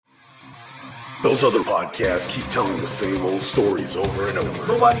Those other podcasts keep telling the same old stories over and over.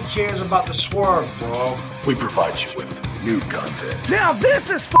 Nobody cares about the swerve, bro. We provide you with new content. Now this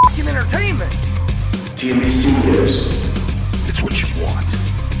is fucking entertainment. TMB Studios. It's what you want.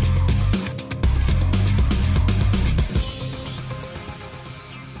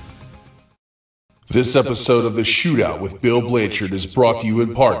 This episode of The Shootout with Bill Blanchard is brought to you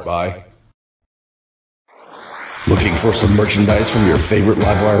in part by... Looking for some merchandise from your favorite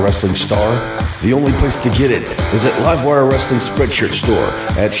Livewire Wrestling star? The only place to get it is at Livewire Wrestling Spreadshirt Store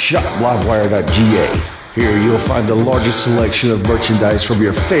at shoplivewire.ga. Here you'll find the largest selection of merchandise from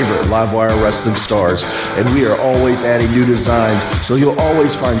your favorite Livewire Wrestling stars, and we are always adding new designs, so you'll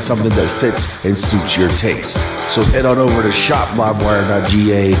always find something that fits and suits your taste. So head on over to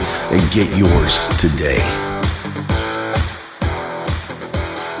shoplivewire.ga and get yours today.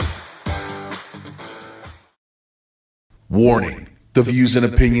 Warning. The views and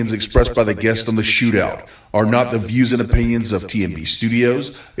opinions expressed by the guest on The Shootout are not the views and opinions of TMB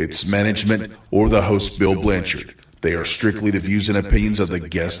Studios, its management, or the host Bill Blanchard. They are strictly the views and opinions of the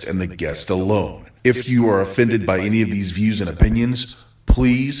guest and the guest alone. If you are offended by any of these views and opinions,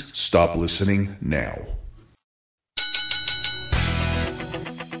 please stop listening now.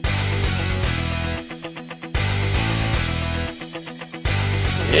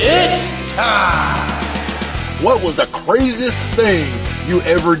 It's time. What was the craziest thing you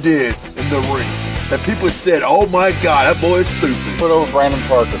ever did in the ring that people said, "Oh my God, that boy is stupid"? Put over Brandon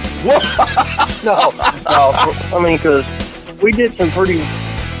Parker. What? No. I mean, because we did some pretty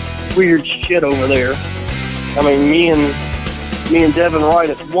weird shit over there. I mean, me and Devin Wright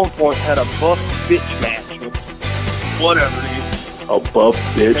at one point had a buff bitch match. Whatever, dude. A buff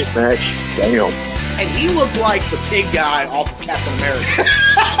bitch match? Damn. And he looked like the pig guy off of Captain America.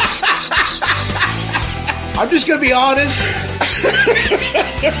 I'm just gonna be honest.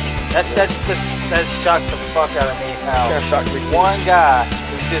 That shocked the fuck out of me. How That shocked me too. one guy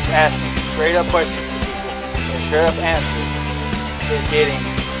who's just asking straight up questions to people and straight up answers is getting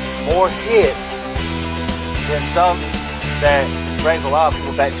more hits than some that brings a lot of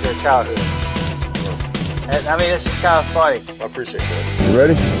people back to their childhood. And, I mean, it's just kind of funny. I appreciate that. You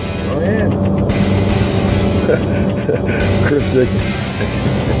ready? Oh yeah. Chris Dickens.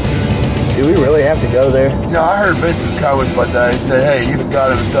 Do we really have to go there? You know, I heard Vince's comment about that. He said, "Hey, even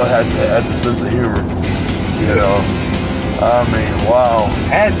God himself has a sense of humor." You know, I mean, wow.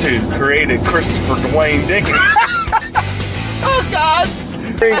 Had to create a Christopher Dwayne Dickens. Oh God!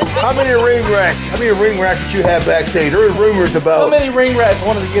 How many ring racks did you have backstage? There were rumors about. How many ring rats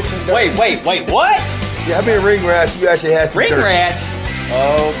wanted to get some... Wait, what? Yeah, how many ring rats you actually had? Ring rats?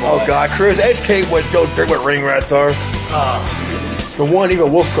 Oh, boy. Oh God, Chris, educate what ring rats are. The one even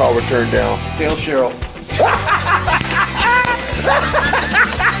Wolfcall would turn down. Dale Cheryl.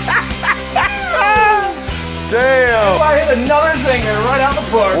 Damn! I hit another zinger right out the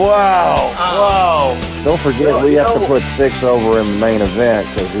park. Wow! Wow. Don't forget, we have to put Six over in the main event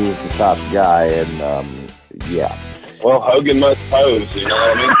because he was the top guy, and yeah. Well, Hogan must pose, you know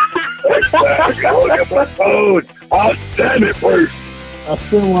what I mean? Exactly. Hogan must pose. Oh, damn it, Bruce. I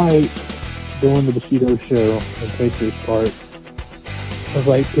feel like going to the Bushido show and Patriots part was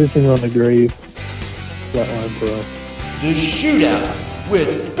like pissing on the grave. Flatline Pro. The Shootout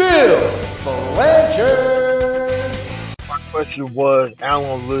with Bill Blanchard. My question was,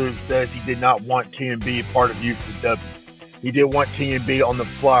 Alan Lou says he did not want TMB part of UCW. He did want TMB on the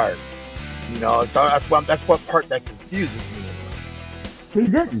Flyers. You know, so that's what part that confuses me. He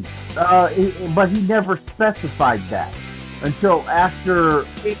didn't, but he never specified that until after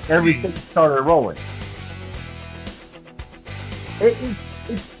everything started rolling.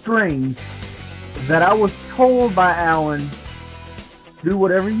 It's strange that I was told by Alan, do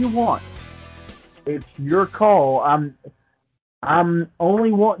whatever you want. It's your call. I'm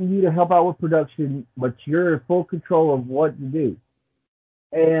only wanting you to help out with production, but you're in full control of what you do.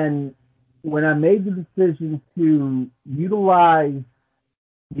 And when I made the decision to utilize,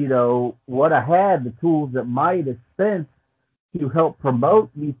 what I had, the tools at my dispense to help promote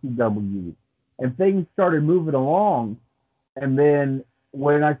UCW, and things started moving along. And then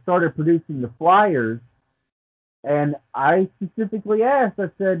when I started producing the flyers, and I specifically asked, I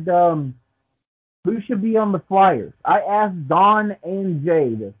said, who should be on the flyers? I asked Don and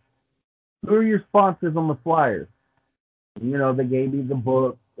Jay this. Who are your sponsors on the flyers? They gave me the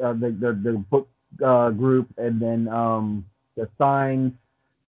book, the book group, and then the signs.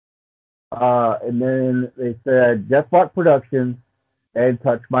 And then they said Death Block Productions and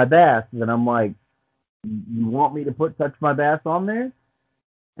Touch My Bass. And I'm like, you want me to put Touch My Bass on there?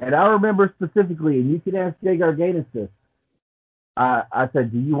 And I remember specifically, and you can ask Jay Garganis this, I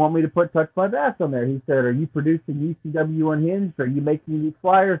said, do you want me to put Touch My Bass on there? He said, are you producing UCW Unhinged? Are you making these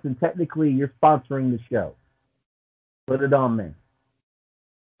flyers? And technically, you're sponsoring the show. Put it on there.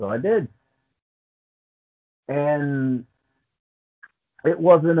 So I did. And it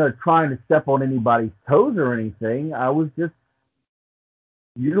wasn't trying to step on anybody's toes or anything. I was just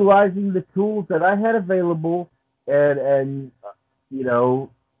utilizing the tools that I had available and you know,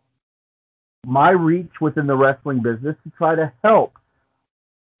 my reach within the wrestling business to try to help.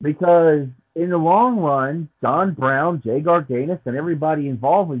 Because in the long run, John Brown, Jay Garganis, and everybody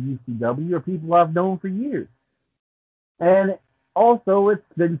involved with UCW are people I've known for years. And also, it's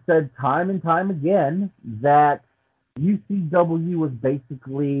been said time and time again that UCW was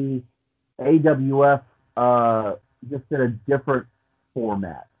basically AWF just in a different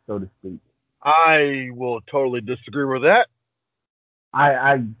format, so to speak. I will totally disagree with that.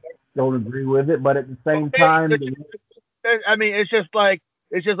 I don't agree with it, but at the same time, I mean, it's just like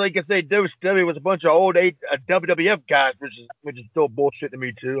if they WCW was a bunch of old WWF guys, which is still bullshit to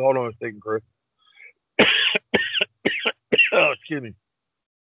me too. Hold on a second, Chris. Oh, excuse me.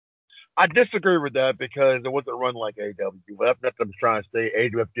 I disagree with that because it wasn't run like AWF. That's not what I'm trying to say.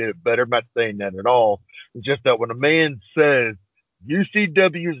 AWF did it better. I'm not saying that at all. It's just that when a man says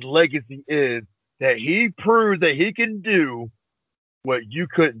UCW's legacy is that he proved that he can do what you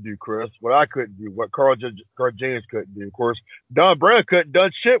couldn't do, Chris, what I couldn't do, what Carl James couldn't do. Of course, Don Brown couldn't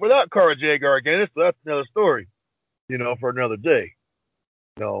done shit without Carl J. Garganis, so that's another story, for another day.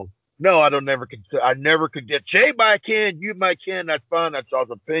 No, I don't never consider. I never could get Jay might can, you might can. That's fine. That's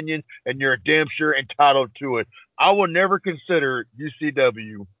y'all's opinion, and you're damn sure entitled to it. I will never consider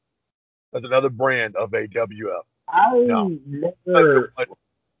UCW as another brand of AWF.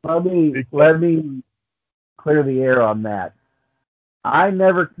 Let me clear the air on that. I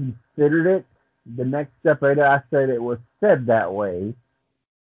never considered it. The next step I said it was said that way,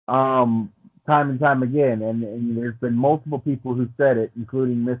 time and time again, and there's been multiple people who said it,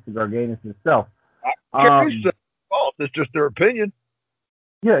 including Mr. Garganis himself. It's just their opinion.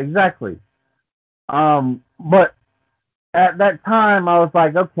 Yeah, exactly. But at that time, I was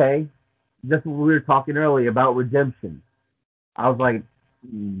like, okay, just what we were talking earlier about redemption. I was like,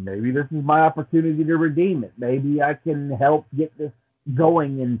 maybe this is my opportunity to redeem it. Maybe I can help get this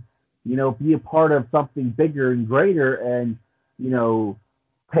going and, be a part of something bigger and greater and,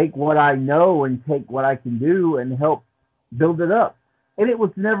 take what I know and take what I can do and help build it up. And it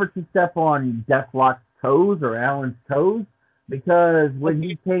was never to step on Deathlock's toes or Alan's toes because when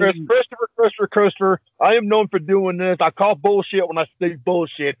he came... Christopher, I am known for doing this. I call bullshit when I say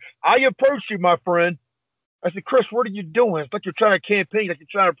bullshit. I approach you, my friend. I said, Chris, what are you doing? It's like you're trying to campaign, like you're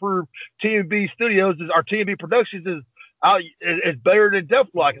trying to prove TMB Studios or TMB Productions is better than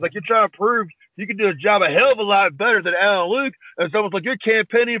Deathlock. It's like you're trying to prove you can do a job a hell of a lot better than Alan Luke. And it's almost like you're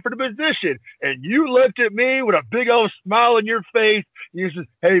campaigning for the position. And you looked at me with a big old smile on your face. You said,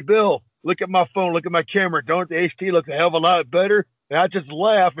 hey, Bill, look at my phone, look at my camera. Don't the HT look a hell of a lot better? And I just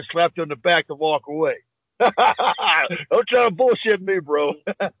laughed and slapped you on the back to walk away. Don't try to bullshit me, bro.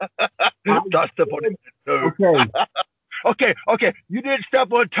 Don't step on toes. Okay. You didn't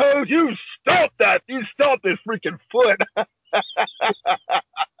step on toes. You stomped that. You stomped his freaking foot.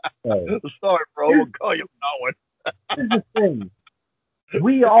 Sorry, bro. We'll call you that one. Here's the thing.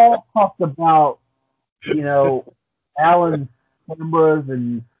 We all talked about, Alan's cameras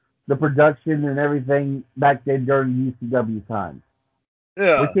and the production and everything back then during UCW times.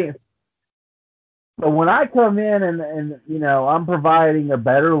 Yeah. So when I come in and I'm providing a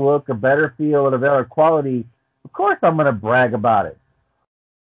better look, a better feel, and a better quality, of course I'm going to brag about it.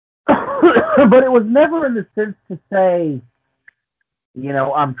 But it was never in the sense to say,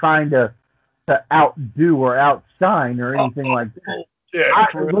 I'm trying to outdo or outshine or anything like that.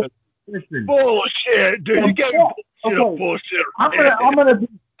 Bullshit, dude. You can't bullshit. I'm gonna be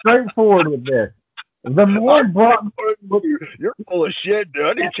straightforward with this. The man brought me. You're full of shit,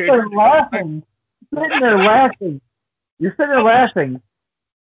 dude. You're sitting there laughing.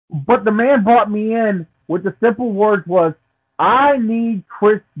 But the man brought me in with the simple words was, I need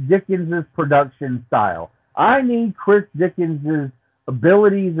Chris Dickens' production style. I need Chris Dickens'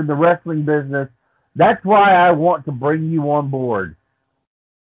 abilities in the wrestling business. That's why I want to bring you on board.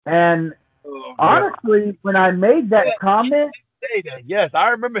 And honestly, when I made that comment... Yes, I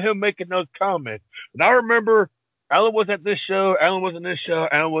remember him making those comments. And I remember Alan was at this show, Alan was in this show,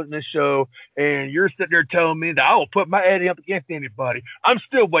 Alan was in this show, and you're sitting there telling me that I will put my Eddie up against anybody. I'm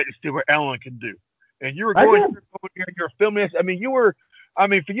still waiting to see what Alan can do. And you were going here and you're filming this. For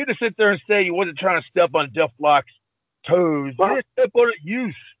you to sit there and say you wasn't trying to step on Deathlock's toes, you didn't step on it,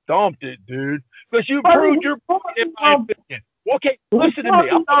 you stomped it, dude. Because you proved your point, in my opinion. Okay, listen to me.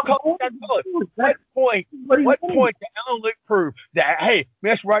 I'm gonna call that bullet. What point did Alan Luke prove that? Hey,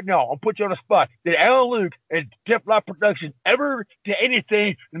 mess right now. I'll put you on the spot. Did Alan Luke and Def Live Productions ever do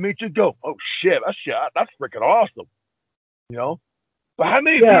anything to make you go, "Oh shit, that's freaking awesome"? You know. But how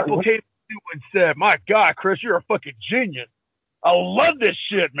many people came to you and said, "My God, Chris, you're a fucking genius. I love this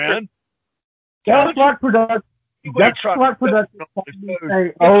shit, man." Def Live Productions. Say,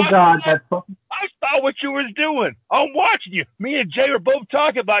 "Oh God, that's fucking." I saw what you was doing. I'm watching you. Me and Jay were both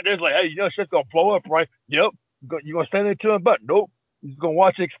talking about this. Like, hey, you know, shit's gonna blow up, right? Yep. You gonna stand there to him, but nope. You're gonna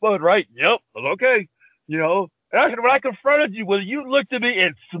watch it explode, right? Yep. Okay. You know. And when I confronted you, you looked at me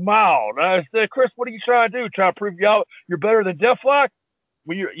and smiled. And I said, "Chris, what are you trying to do? Trying to prove you're better than Def Live?"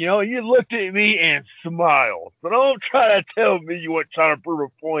 Well, you looked at me and smiled. So don't try to tell me you weren't trying to prove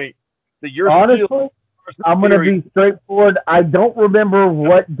a point that you're honestly. still. I'm going to be straightforward. I don't remember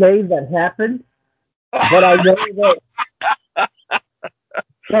what day that happened, but I know that.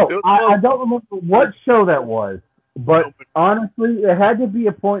 So I don't remember what show that was, but honestly, it had to be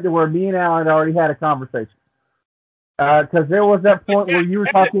a point to where me and Alan had already had a conversation. Because there was that point where you were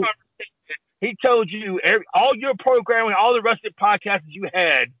talking. He told you all your programming, all the rest of the podcasts you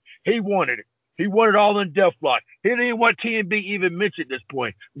had, he wanted it. He wanted all in Def Live. He didn't even want TMB even mentioned at this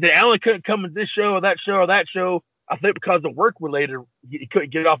point. That Alan couldn't come to this show or that show or that show. I think because of work related, he couldn't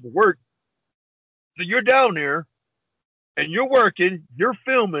get off of work. So you're down there, and you're working, you're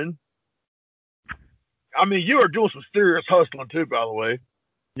filming. I mean, you were doing some serious hustling too, by the way.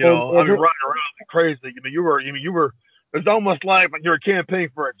 You know, running around like crazy. I mean, you were. It's almost like you're campaigning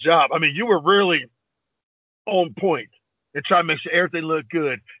for a job. I mean, you were really on point and trying to make sure everything looked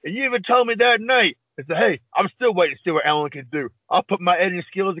good. And you even told me that night, and said, "Hey, I'm still waiting to see what Alan can do. I'll put my editing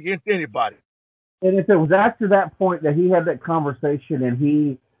skills against anybody." And if it was after that point that he had that conversation and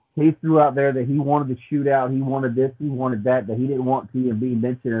he threw out there that he wanted to shoot out, he wanted this, he wanted that he didn't want TMB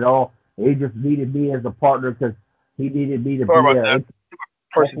mentioned at all. He just needed me as a partner because he needed me to be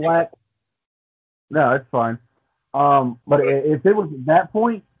a black. No, it's fine. But if it was at that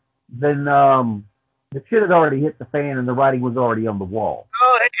point, then the shit had already hit the fan and the writing was already on the wall.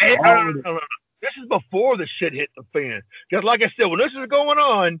 No. This is before the shit hit the fan. Because like I said, when this is going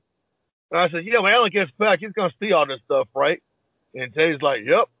on, I said, when Alan gets back, he's going to see all this stuff, right? And Jay's like,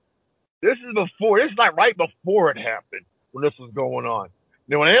 yep. This is like right before it happened when this was going on.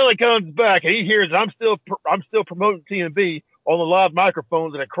 Now, when Alan comes back and he hears that I'm still promoting TMB on the live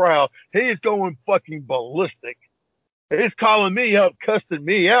microphones in a crowd, he's going fucking ballistic. He's calling me up, cussing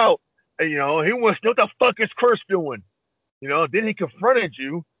me out. And, he wants to know what the fuck is Chris doing? Then he confronted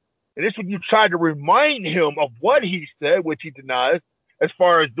you. And this when you tried to remind him of what he said, which he denies, as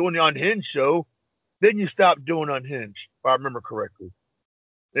far as doing the Unhinged show. Then you stopped doing Unhinged, if I remember correctly.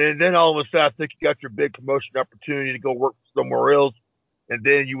 And then all of a sudden, I think you got your big promotion opportunity to go work somewhere else. And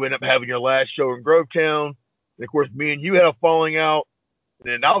then you end up having your last show in Grovetown. And of course, me and you had a falling out.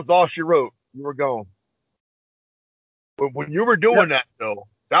 And then that was all she wrote. You were gone. But when you were doing that, though,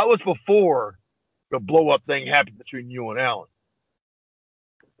 that was before the blow-up thing happened between you and Alan.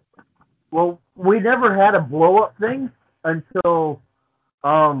 Well, we never had a blow-up thing until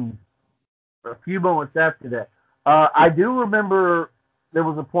a few moments after that. I do remember there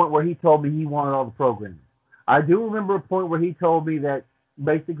was a point where he told me he wanted all the programming. I do remember a point where he told me that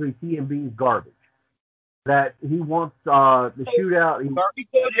basically TMB is garbage. That he wants the shootout. He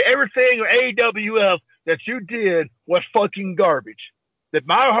told you everything on AWF that you did was fucking garbage. That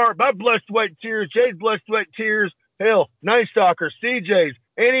my heart, my blood, sweat, and tears, Jay's blood, sweat, and tears, hell, Night Stalker, CJ's,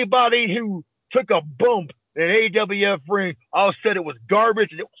 anybody who took a bump in an AWF ring, all said it was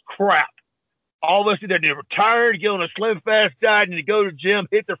garbage and it was crap. All of us either they were tired, get on a slim fast diet, and to go to the gym,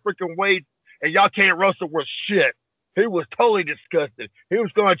 hit the freaking weights, and y'all can't wrestle with shit. He was totally disgusted. He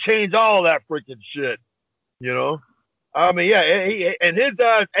was going to change all that freaking shit. I mean, he in his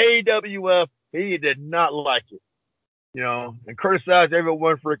eyes, AWF, he did not like it. And criticized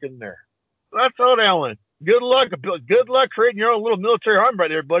everyone freaking there. So that's all, Alan. Good luck creating your own little military army right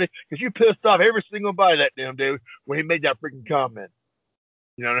there, buddy, because you pissed off every single body that damn day when he made that freaking comment.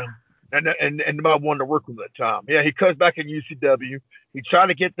 And nobody wanted to work with him at that time. Yeah, he comes back in UCW. He tried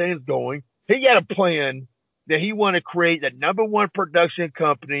to get things going. He had a plan that he wanted to create the #1 production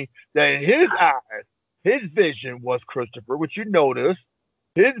company that in his eyes, his vision was, Christopher, which you noticed,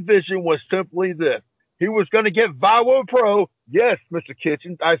 his vision was simply this. He was going to get Viral Pro. Yes, Mr.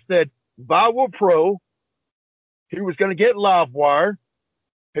 Kitchens, I said Viral Pro. He was going to get Livewire.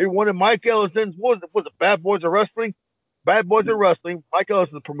 He wanted Mike Ellison's, was it Bad Boys of Wrestling? Bad Boys of Wrestling, Mike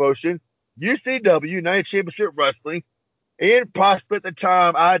Ellison's promotion, UCW, United Championship Wrestling, and possibly at the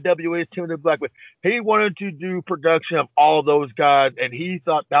time, IWA's Timothy Blackman. He wanted to do production of all those guys, and he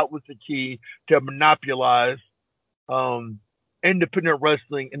thought that was the key to monopolize independent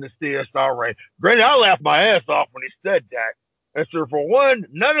wrestling in the CSR range. Granted, I laughed my ass off when he said that. And so, for one,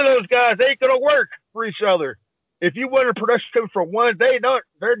 none of those guys ain't gonna work for each other. If you want a production for one, they're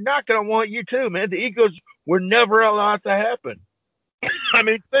not gonna want you too, man. The egos were never allowed to happen. I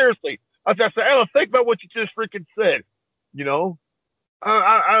mean, seriously. I said, Alan, think about what you just freaking said. You know,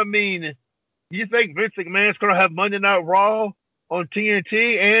 I mean, you think Vince McMahon's gonna have Monday Night Raw on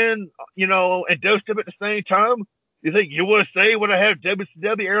TNT and and WCW at the same time? You think USA would have had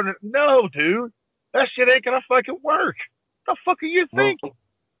WCW airing? No, dude, that shit ain't gonna fucking work. What the fuck are you thinking?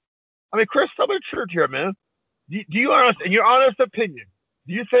 I mean, Chris, tell me the truth here, man. Do you in your honest opinion,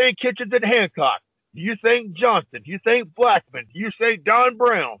 do you think Kitchens and Hancock? Do you think Johnson? Do you think Blackman? Do you think Don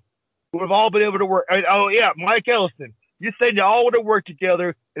Brown would have all been able to work? Oh yeah, Mike Ellison. You think they all would have worked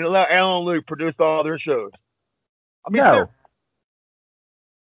together and allow Alan Luke produce all their shows? I mean, no,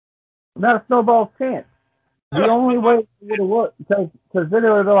 not a snowball's chance. The only way it would have worked, because then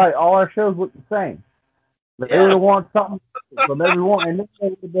it would be like all our shows look the same. They would have want something from everyone, and then they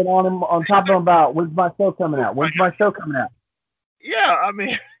would have been on top of them about when's my show coming out? When's my show coming out? Yeah, I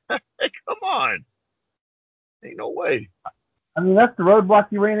mean, come on, ain't no way. I mean, that's the roadblock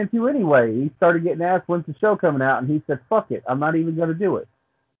he ran into anyway. He started getting asked when's the show coming out, and he said, "Fuck it, I'm not even going to do it."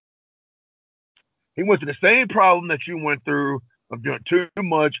 He went through the same problem that you went through of doing too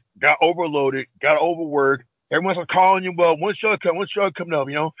much, got overloaded, got overworked. Everyone's calling you, well, when's show coming up?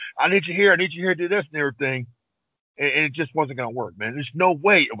 I need you here, to do this and everything. And it just wasn't going to work, man. There's no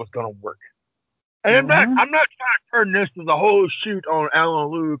way it was going to work. And I'm not trying to turn this to the whole shoot on Alan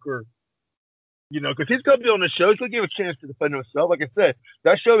Luke or, because he's going to be on the show. He's going to give a chance to defend himself. Like I said,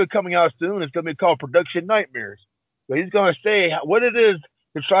 that show will be coming out soon. It's going to be called Production Nightmares. So he's going to say what it is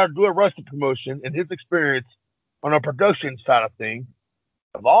to try to do a wrestling promotion and his experience on a production side of things,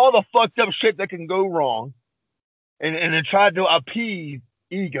 of all the fucked up shit that can go wrong, and then try to appease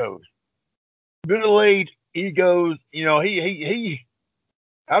egos. Middle-aged egos, he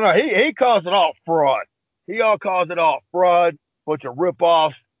I don't know, he calls it all fraud. He all calls it all fraud, bunch of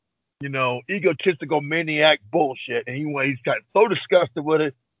rip-offs, egotistical maniac bullshit. And he's gotten so disgusted with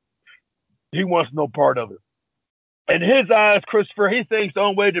it, he wants no part of it. In his eyes, Christopher, he thinks the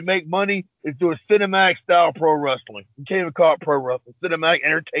only way to make money is do a cinematic style pro wrestling. You can't even call it pro wrestling. Cinematic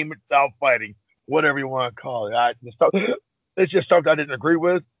entertainment style fighting, whatever you want to call it. It's just something I didn't agree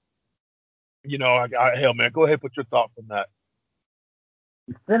with. Hell, man, go ahead and put your thoughts on that.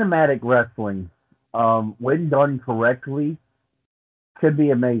 Cinematic wrestling, when done correctly, could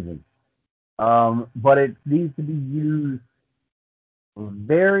be amazing. But it needs to be used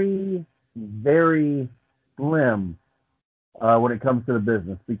very, very slim when it comes to the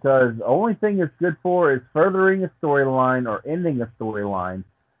business, because the only thing it's good for is furthering a storyline or ending a storyline.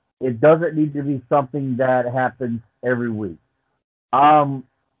 It doesn't need to be something that happens every week. Lucha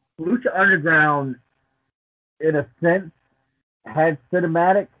Underground, in a sense, had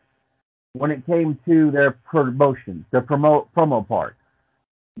cinematic when it came to their promotion, the promo part.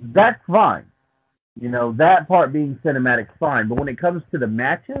 That's fine. That part being cinematic, fine. But when it comes to the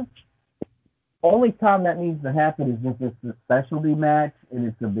matches, only time that needs to happen is if it's a specialty match and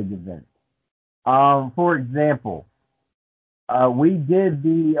it's a big event. For example, we did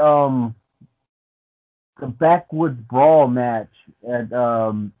the Backwoods Brawl match at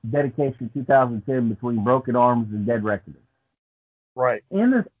Dedication 2010 between Broken Arms and Dead Reckoning. Right. In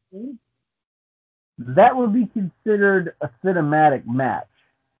this case, that would be considered a cinematic match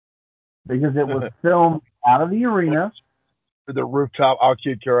because it was filmed out of the arena. To the rooftop, I'll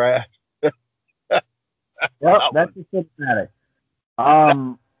kick your ass. Yep, that's a cinematic.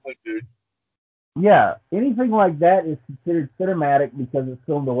 Dude. Yeah, anything like that is considered cinematic because it's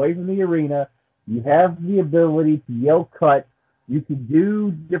filmed away from the arena. You have the ability to yell cut. You can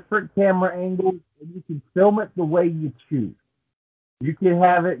do different camera angles, and you can film it the way you choose. You can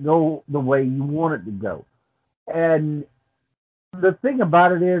have it go the way you want it to go. And the thing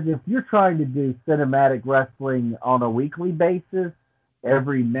about it is, if you're trying to do cinematic wrestling on a weekly basis,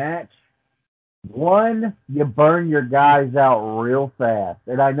 every match, one, you burn your guys out real fast.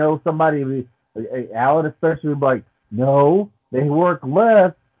 And I know somebody, Alan especially, would be like, no, they work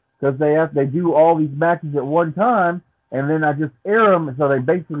less because they do all these matches at one time, and then I just air them, so they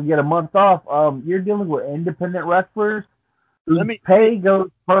basically get a month off. You're dealing with independent wrestlers whose pay goes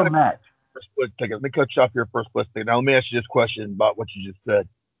per match. Let me cut you off here for a split second. Now, let me ask you this question about what you just said.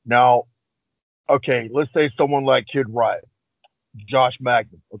 Now, okay, let's say someone like Kid Riot, Josh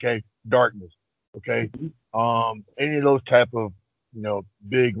Magnus, okay, Darkness. Okay, any of those type of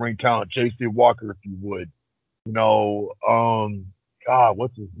big ring talent, J.C. Walker, if you would, you know, God,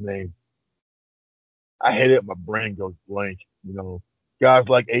 what's his name? I hate it. My brain goes blank. Guys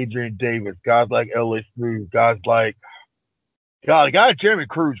like Adrian Davis, guys like L.A. Smooth, guys like God, the guy Jeremy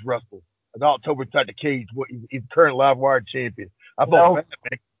Cruz wrestled in October inside the cage. He's current live wire champion. I felt bad,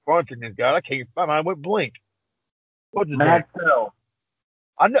 man, confronting this guy. I can't. My mind went blank. What's his name? Matt Sell.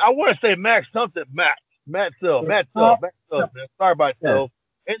 I want to say Max something. Matt Sell. Man. Sorry about Sell.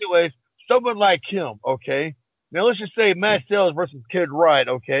 Anyways, someone like him. Okay. Now let's just say Matt Sells versus Kid Wright.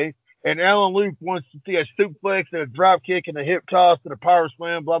 Okay. And Alan Luke wants to see a suplex and a drop kick and a hip toss and a power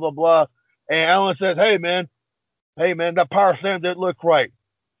slam. Blah blah blah. And Alan says, "Hey man, that power slam didn't look right.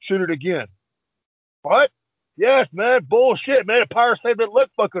 Shoot it again." What? Yes, man. Bullshit, man. The power slam didn't look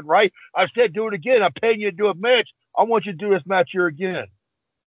fucking right. I said do it again. I'm paying you to do a match. I want you to do this match here again.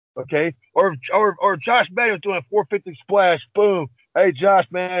 Okay? Or Josh Manning was doing a 450 splash. Boom. Hey, Josh,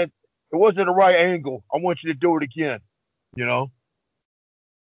 man, it wasn't the right angle. I want you to do it again. Now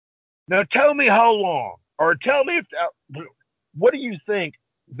tell me how long, or tell me what do you think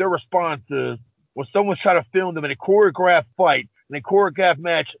their response is when someone's trying to film them in a choreographed fight, in a choreographed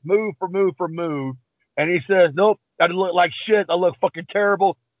match, move for move for move, and he says, "Nope, that didn't look like shit. I look fucking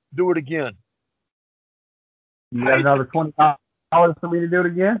terrible. Do it again." You got another $20 for me to do it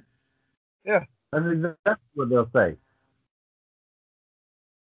again? Yeah. That's exactly what they'll say.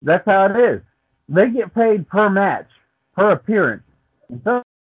 That's how it is. They get paid per match, per appearance. And so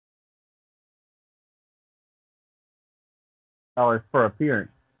dollars per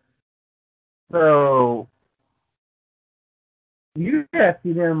appearance. So you're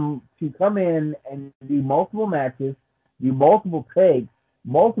asking them to come in and do multiple matches, do multiple takes,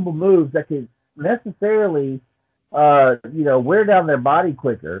 multiple moves that could necessarily wear down their body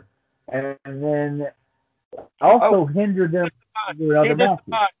quicker, and then also hinder them from their other matches.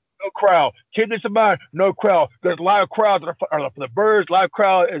 No crowd. Keep this in mind. No crowd. There's live crowds are for the birds. Live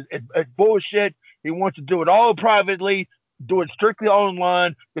crowd is bullshit. He wants to do it all privately, do it strictly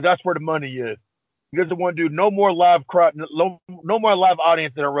online, because that's where the money is. He doesn't want to do no more live crowd, no more live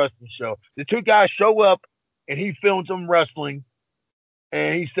audience in a wrestling show. The two guys show up, and he films them wrestling,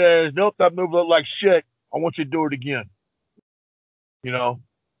 and he says, "Nope, that move looked like shit. I want you to do it again." You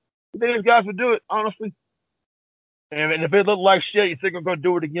think these guys would do it, honestly? And if it looked like shit, you think I'm going to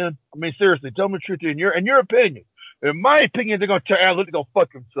do it again? I mean, seriously, tell me the truth in your opinion. In my opinion, they're going to tell Alan to go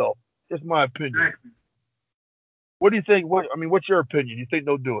fuck himself. Just my opinion. What do you think? What's your opinion? You think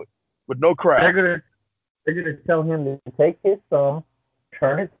they'll do it with no crowd? They're gonna tell him to take his thumb,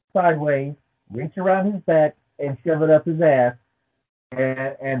 turn it sideways, reach around his back, and shove it up his ass,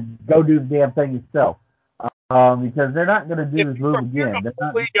 and go do the damn thing himself. Because they're not going to do this move again. They're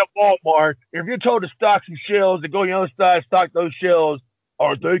not at Walmart. If you're told to stock some shelves, to go on the other side, stock those shelves,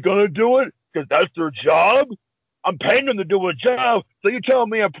 are they going to do it? Because that's their job. I'm paying them to do a job. So you tell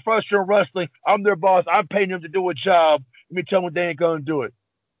me I'm professional wrestling, I'm their boss, I'm paying them to do a job. Let me tell them they ain't going to do it.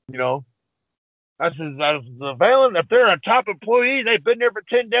 That's surveillance. If they're a top employee, they've been there for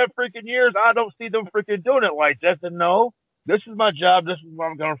 10 damn freaking years, I don't see them freaking doing it like that. And no, this is my job. This is what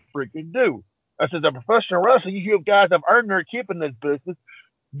I'm going to freaking do. I said, a professional wrestler, you have guys that have earned their keep in this business.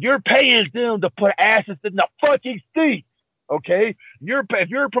 You're paying them to put asses in the fucking seats, okay? If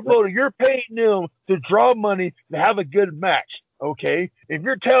you're a promoter, you're paying them to draw money to have a good match, okay? If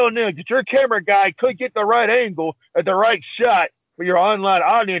you're telling them that your camera guy could get the right angle at the right shot for your online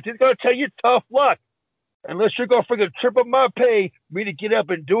audience, he's going to tell you tough luck. Unless you're going to freaking triple my pay for me to get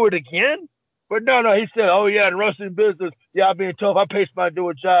up and do it again. But no, he said, "Oh yeah, in wrestling business, yeah, I'm being tough. I pay somebody to do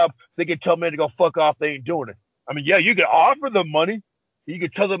a job. They can tell me to go fuck off. They ain't doing it." I mean, yeah, you can offer them money. You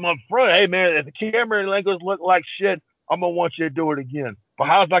can tell them up front, "Hey man, if the camera angles look like shit, I'm gonna want you to do it again." But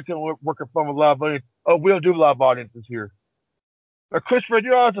how's that gonna work in front of a live audience? Oh, we don't do live audiences here. Now, Christopher, in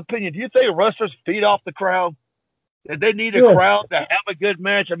your honest opinion, do you think wrestlers feed off the crowd? Did they need a crowd to have a good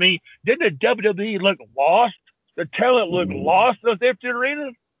match? I mean, didn't the WWE look lost? The talent looked lost in those empty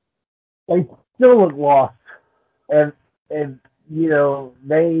arenas? They still look lost, and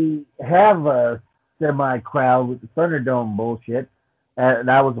they have a semi crowd with the Thunderdome bullshit, and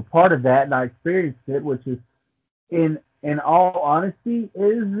I was a part of that, and I experienced it, which is, in all honesty,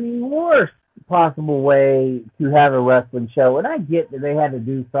 is the worst possible way to have a wrestling show. And I get that they had to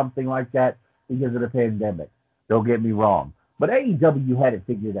do something like that because of the pandemic. Don't get me wrong, but AEW had it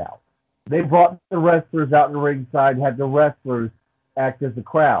figured out. They brought the wrestlers out in the ringside, had the wrestlers act as the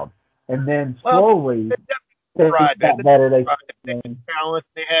crowd. And then slowly, they had talent.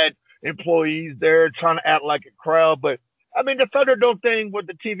 They had employees there trying to act like a crowd. But I mean, the Thunderdome thing with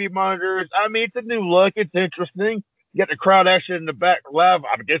the TV monitors, I mean, it's a new look. It's interesting. You got the crowd action in the back live.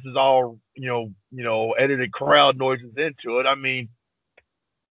 I mean, this is all, edited crowd noises into it. I mean,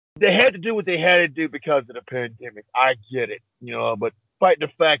 they had to do what they had to do because of the pandemic. I get it, but the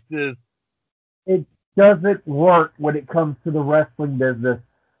fact is, it doesn't work when it comes to the wrestling business.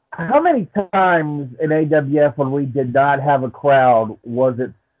 How many times in AWF when we did not have a crowd was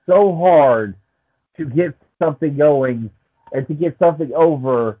it so hard to get something going and to get something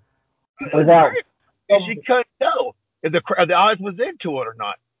over without? She couldn't tell if the audience was into it or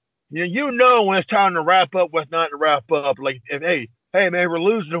not. You know when it's time to wrap up, what's not to wrap up. Like, hey man, we're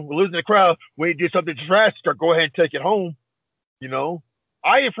losing the crowd. We need to do something drastic or go ahead and take it home.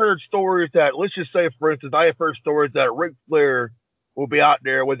 I have heard stories that, let's just say, for instance, I have heard stories that Ric Flair will be out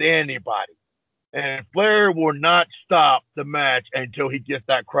there with anybody, and Flair will not stop the match until he gets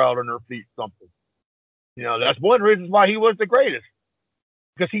that crowd on their feet. Something. That's one reason why he was the greatest,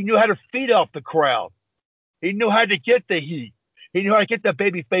 because he knew how to feed off the crowd. He knew how to get the heat. He knew how to get the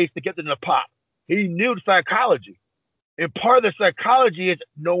baby face to get them to pop. He knew the psychology. And part of the psychology is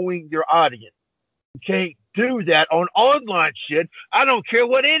knowing your audience. You can't do that on online shit. I don't care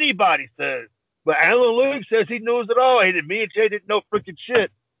what anybody says. But Alan Luke says he knows it all. And me and Jay didn't know freaking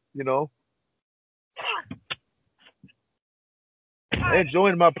shit. And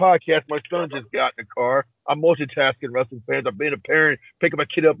joining my podcast, my son just got in the car. I'm multitasking wrestling fans. I'm being a parent, picking my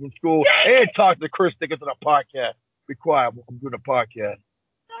kid up from school, and talking to Chris Dickens on a podcast. Be quiet. I'm doing a podcast.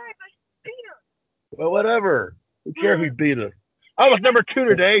 Sorry, but beat us. Well, whatever. Who cares who beat us? I was number 2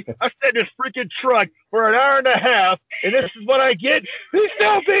 today. I sat in this freaking truck for an hour and a half, and this is what I get. He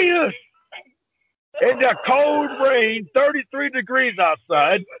still beat us. In the cold rain, 33 degrees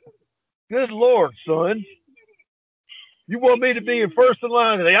outside. Good Lord, son. You want me to be in first in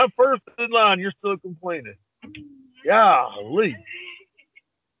line today? I'm first in line. You're still complaining. Golly.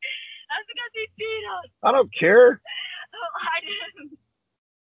 That's because he beat us. I don't care. I didn't.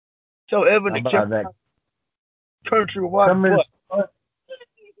 Tell Evan to keep that countrywide butt.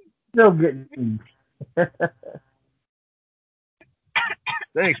 Still getting.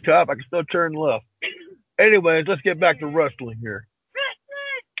 Thanks, Top. I can still turn left. Anyways, let's get back to wrestling here.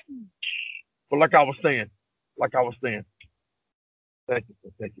 But like I was saying. Thank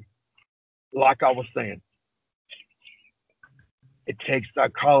you. Like I was saying. It takes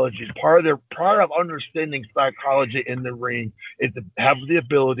psychology. Part of understanding psychology in the ring is to have the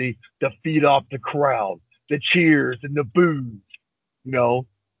ability to feed off the crowd, the cheers and the boos, the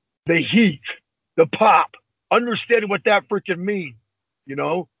heat, the pop, understanding what that freaking means.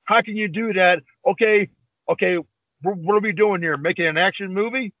 How can you do that? Okay, what are we doing here? Making an action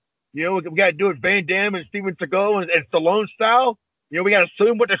movie? We got to do it Van Damme and Steven Seagal and Stallone style. We got to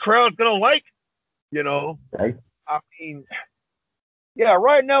assume what the crowd's gonna like. Okay. I mean, yeah,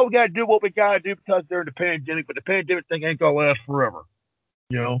 right now we got to do what we got to do because they're in the pandemic, but the pandemic thing ain't gonna last forever.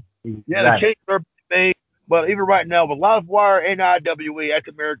 Yeah, the changes are made, but even right now with Livewire and IWE at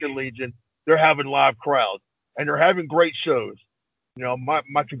the American Legion, they're having live crowds and they're having great shows.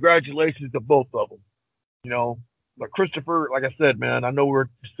 My congratulations to both of them. But Christopher, like I said, man, I know we're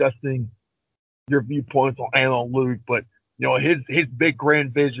discussing your viewpoints on Alan Luke, but his big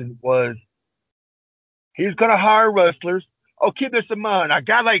grand vision was he's going to hire wrestlers. Oh, keep this in mind. A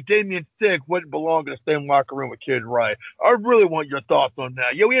guy like Damien Sick wouldn't belong in the same locker room with Kid Wright. I really want your thoughts on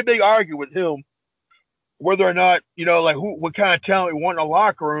that. We had a big argument with him whether or not, what kind of talent we want in the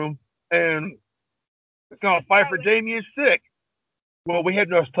locker room, and it's going to fight for Damien Sick. Well, we had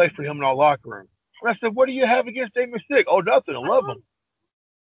no place for him in our locker room. And I said, what do you have against Damien Sick? Oh, nothing. I love him.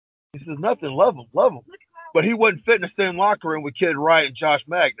 He says, nothing. Love him. But he wouldn't fit in the same locker room with Kid Wright and Josh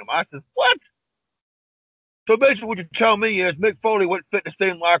Magnum. I said, what? So basically what you're telling me is Mick Foley wouldn't fit in the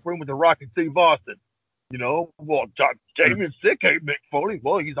same locker room with The Rock and Steve Austin. Well, Damien Sick ain't Mick Foley.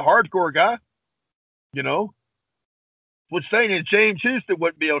 Well, he's a hardcore guy. What's saying is James Houston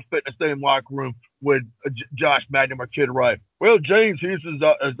wouldn't be able to fit in the same locker room with Josh Magnum or Kid Wright. Well, James Houston's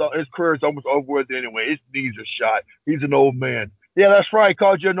his career is almost over with anyway. His knees are shot. He's an old man. Yeah, that's right. He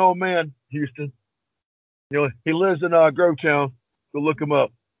called you an old man, Houston. He lives in Grovetown. Go look him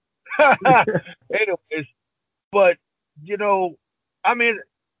up. Anyways, but I mean,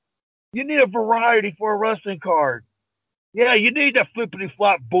 you need a variety for a wrestling card. Yeah, you need that flippity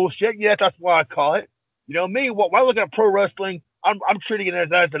flop bullshit. Yeah, that's why I call it. Me, when I look at pro wrestling, I'm treating it as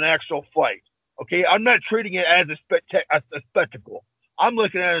an actual fight. Okay, I'm not treating it as a spectacle. I'm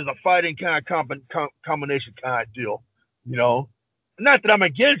looking at it as a fighting kind of combination kind of deal. Not that I'm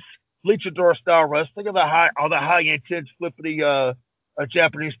against luchador style wrestling or the high intense flippity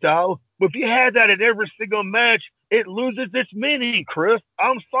Japanese style. But if you had that in every single match, it loses its meaning, Chris.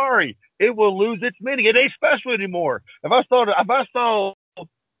 I'm sorry. It will lose its meaning. It ain't special anymore. If I saw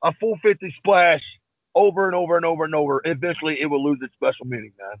a full 50 splash over and over and over and over, eventually it will lose its special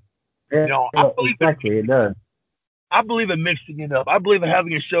meaning, man. Exactly, it does. I believe in mixing it up. I believe in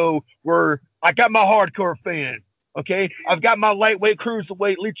having a show where I got my hardcore fans. Okay, I've got my lightweight,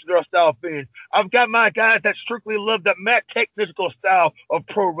 cruiserweight, luchador style fans. I've got my guys that strictly love that mat technical style of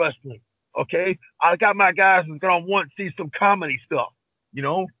pro wrestling. Okay, I got my guys who's gonna want to see some comedy stuff.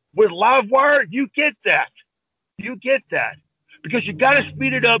 With Livewire, you get that. You get that because you got to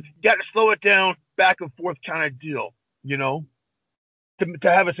speed it up, you got to slow it down, back and forth kind of deal. To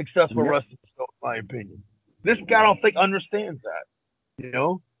have a successful wrestling show, in my opinion. This guy, I don't think, understands that.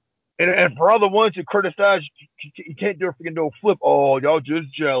 And for all the ones who criticize, you can't do a freaking no flip. Oh, y'all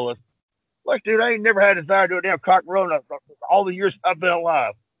just jealous. Like, dude, I ain't never had a desire to do a damn cock roll all the years I've been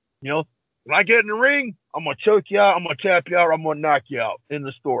alive. When I get in the ring, I'm going to choke you out, I'm going to tap you out, or I'm going to knock you out. In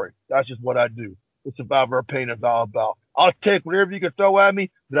the story. That's just what I do. It's Survivor Pain is all about. I'll take whatever you can throw at me,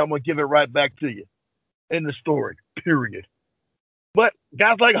 then I'm going to give it right back to you. In the story. Period. But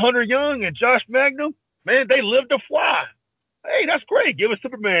guys like Hunter Young and Josh Magnum, man, they live to fly. Hey, that's great. Give a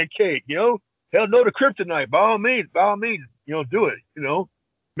Superman cake, Hell no to kryptonite. By all means, do it.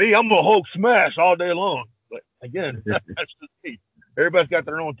 Me, I'm gonna Hulk smash all day long. But again, that's just me. Everybody's got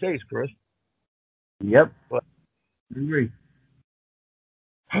their own taste, Chris. Yep. But agree.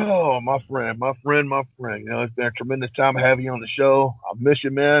 Oh, my friend. It's been a tremendous time having you on the show. I miss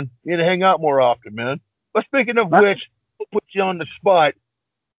you, man. You need to hang out more often, man. But speaking of which, we'll put you on the spot.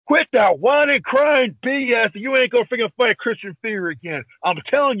 Quit that whining, crying BS. You ain't gonna freaking fight Christian Fury again. I'm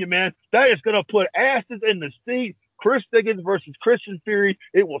telling you, man, that is gonna put asses in the seat. Chris Dickens versus Christian Fury.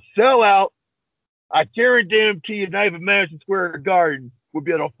 It will sell out. I guarantee you, not even Madison Square Garden will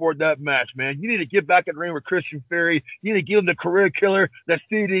be able to afford that match, man. You need to get back in the ring with Christian Fury. You need to give him the career killer, that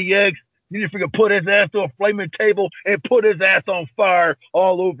CDX. You need to freaking put his ass to a flaming table and put his ass on fire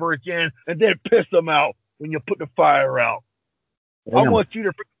all over again, and then piss him out when you put the fire out. Damn. I want you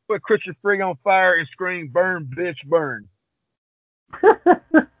to put Christian Fury on fire and scream, "Burn, bitch, burn."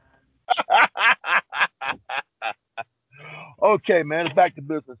 Okay, man, it's back to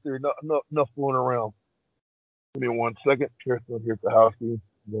business here. No fooling around. Give me 1 second. Here's the house key.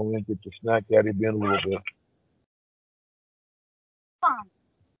 Go in and get your snack daddy bin a little bit. Fine.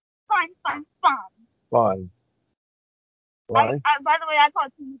 Fine. By the way, I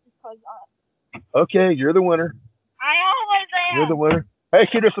called you because okay, you're the winner. I always am. You're the winner. Hey,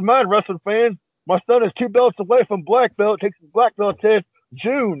 keep this in mind, wrestling fans. My son is 2 belts away from black belt. Takes his black belt test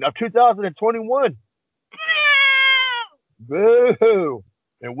June of 2021. Boo!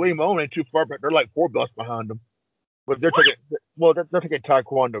 And William Owen ain't too far, but they're like 4 belts behind him. But they're taking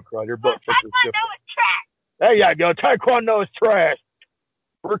Taekwondo crowd. Their belt Taekwondo is trash. There you go. Taekwondo is trash.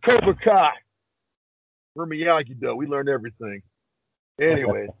 We're Cobra Kai. We're Miyagi-Do. We learned everything.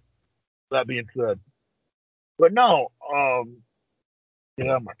 Anyway, that being said. But no,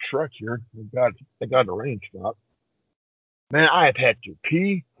 my truck here. I got the rain stop. Man, I have had to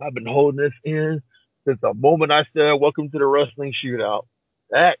pee. I've been holding this in since the moment I said, "Welcome to the wrestling shootout."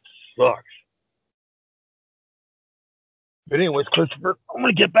 That sucks. But anyways, Christopher, I'm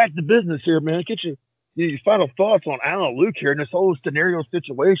going to get back to business here, man. Get your final thoughts on Alan Luke here and this whole scenario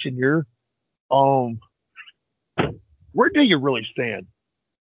situation here. Where do you really stand?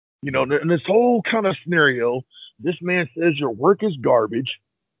 In this whole kind of scenario, this man says your work is garbage.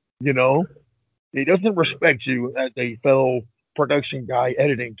 He doesn't respect you as a fellow production guy,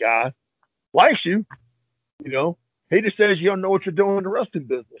 editing guy. Likes you. He just says you don't know what you're doing in the wrestling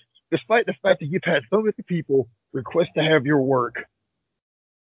business, despite the fact that you've had so many people request to have your work.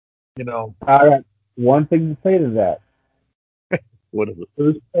 I got one thing to say to that. What is it?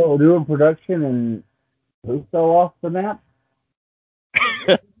 Who's still doing production and who's still off the map?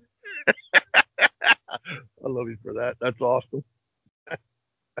 I love you for that. That's awesome.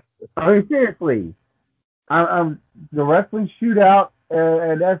 I mean, seriously. The Wrestling Shootout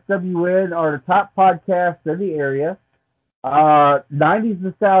and SWN are the top podcasts in the area. 90s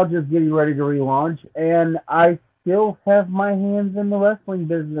Nostalgia is getting ready to relaunch, and I still have my hands in the wrestling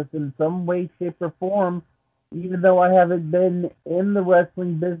business in some way, shape, or form, even though I haven't been in the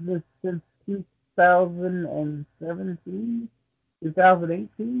wrestling business since 2017,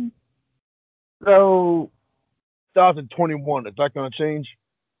 2018. So 2021, is that going to change?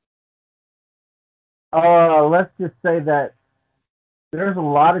 Let's just say that there's a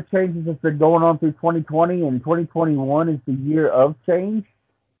lot of changes that's been going on through 2020, and 2021 is the year of change.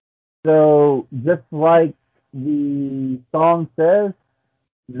 So just like the song says,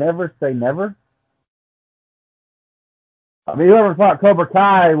 never say never. I mean, whoever thought Cobra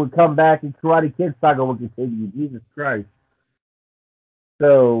Kai would come back and Karate Kid saga would continue? Jesus Christ.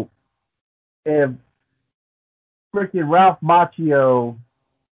 So, if freaking Ralph Macchio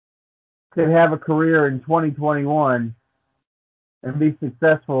could have a career in 2021 and be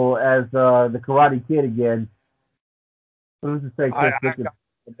successful as the Karate Kid again, who's to say Chris Dickens?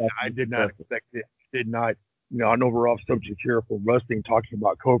 I did not expect it. Did not. I know we're off subject here for wrestling, talking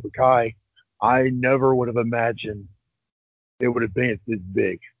about Cobra Kai. I never would have imagined it would have been this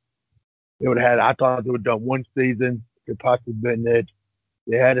big. They would have had. I thought they would have done one season. Could possibly been it.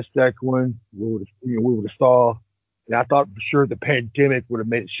 They had a second one. We would have saw. And I thought for sure the pandemic would have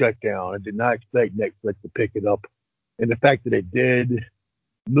made it shut down. I did not expect Netflix to pick it up, and the fact that it did,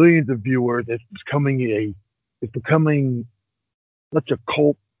 millions of viewers. It's becoming such a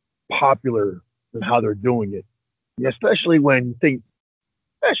cult popular in how they're doing it. Yeah, especially when in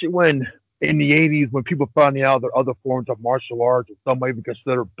the 80s, when people found out there are other forms of martial arts, or some might even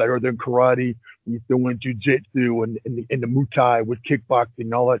consider better than karate, you threw in jiu-jitsu and the Muay Thai with kickboxing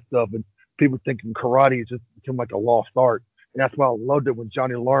and all that stuff, and people thinking karate has just become like a lost art. And that's why I loved it when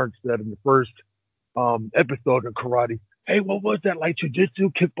Johnny Lawrence said in the first episode of karate, hey, what was that, like jiu-jitsu,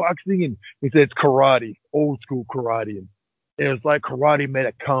 kickboxing? And he said it's karate, old school karate. And it was like karate made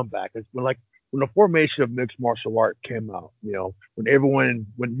a comeback. It's been like when the formation of mixed martial art came out, when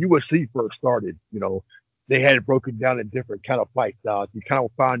UFC first started, they had it broken down in different kind of fight styles. You kind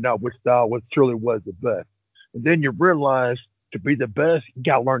of found out which style truly was the best. And then you realize to be the best, you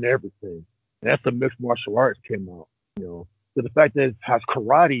got to learn everything. And that's the mixed martial arts came out, So the fact that it has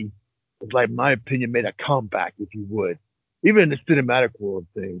karate is, like, in my opinion, made a comeback, if you would. Even in the cinematic world of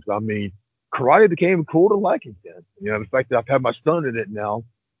things. I mean, karate became cool to like again. The fact that I've had my son in it now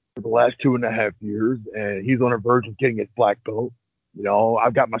for the last 2.5 years, and he's on the verge of getting his black belt.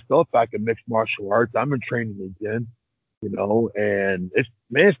 I've got myself back in mixed martial arts. I'm in training again, and it's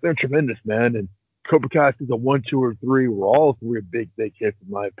been tremendous, man. And Cobra Kai season 1, 2, or 3 were all three a big hits, in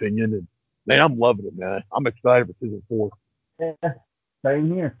my opinion. And man, I'm loving it, man. I'm excited for season 4. Yeah,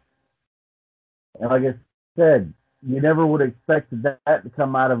 same here. And like I said, you never would have expected that to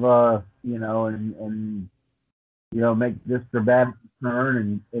come out of and make this dramatic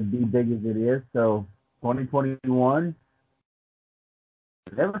turn and be big as it is. So 2021,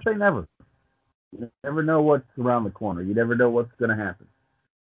 never say never. You never know what's around the corner. You never know what's going to happen.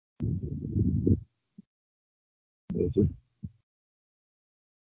 Yes, sir.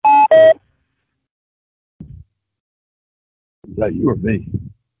 Is that you or me?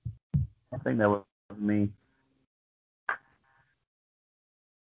 I think that was me.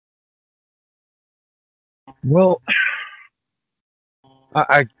 Well,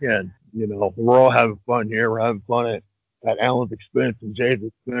 I can. We're all having fun here. We're having fun at Alan's expense and Jay's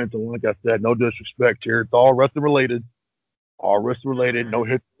expense. And like I said, no disrespect here. It's all wrestling related. All wrestling related. No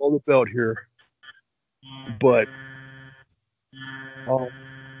hits below the belt here. But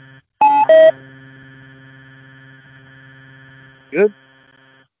good?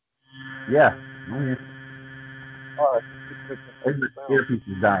 Yeah. All right. Earpiece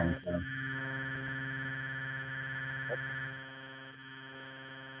is dying. So.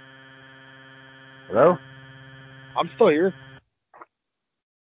 Hello? I'm still here.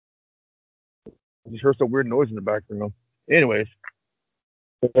 I just heard some weird noise in the background. Anyways.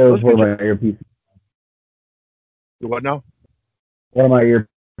 That was one of my earpieces. What now? One of my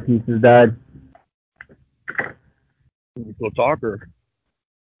earpieces died. You still talk or?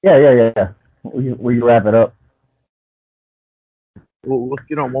 Yeah. Will you wrap it up? Well, let's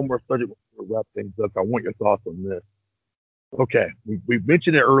get on one more subject before we wrap things up. I want your thoughts on this. Okay, we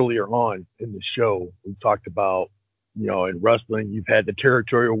mentioned it earlier on in the show. We talked about, in wrestling, you've had the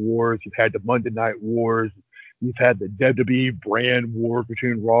territorial wars, you've had the Monday Night Wars, you've had the WWE brand wars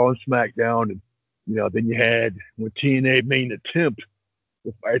between Raw and SmackDown, and then you had when TNA made an attempt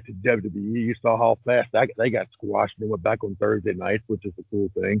to fight the WWE. You saw how fast they got squashed. They went back on Thursday nights, which is a cool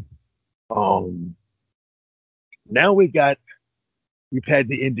thing. Now we've had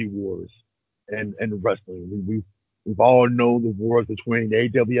the indie wars and wrestling. We've all known the wars between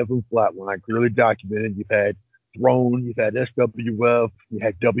AWF and Flatline, clearly documented. You've had Throne, you've had SWF, you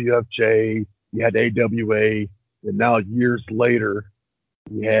had WFJ, you had AWA, and now years later,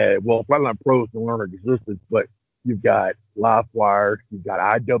 you had, Flatline Pros no longer existed, but you've got Livewire, you've got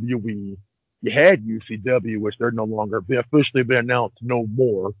IWE, you had UCW, which they're no longer officially been announced no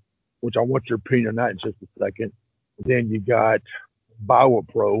more, which I want your opinion on that in just a second. Then you got Bauer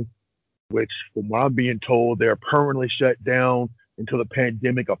Pro, which, from what I'm being told, they're permanently shut down until the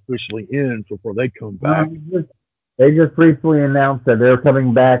pandemic officially ends before they come back. They just recently announced that they're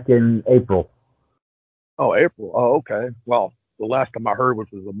coming back in April. Oh, April. Oh, okay. Well, the last time I heard, which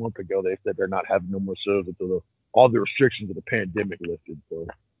was a month ago, they said they're not having no more shows until all the restrictions of the pandemic lifted. So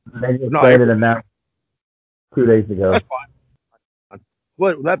They just no, started April. announced 2 days ago. That's fine.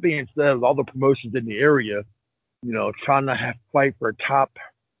 But with that being said, with all the promotions in the area, trying to fight for top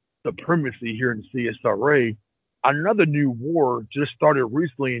supremacy here in CSRA, another new war just started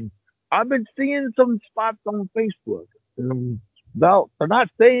recently, and I've been seeing some spots on Facebook. Now, they're not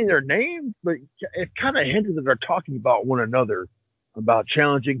saying their names, but it's kind of hinted that they're talking about one another, about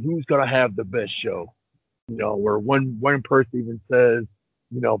challenging who's going to have the best show. Where one person even says,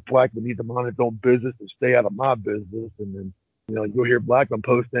 Blackman needs to mind his own business and stay out of my business, and then you'll hear Blackman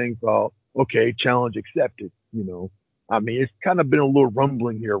post things about, okay, challenge accepted. I mean, it's kind of been a little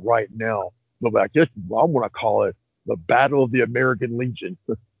rumbling here right now. But I guess I want to call it the Battle of the American Legion.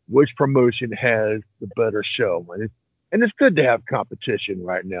 Which promotion has the better show? And it's good to have competition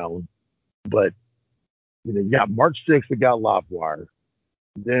right now. But, you got March 6th, we got Livewire.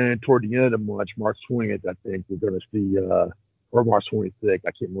 Then toward the end of March 20th, I think we're going to see, or March 26th, I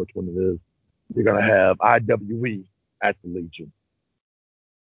can't remember which one it is. You're going to have IWE at the Legion.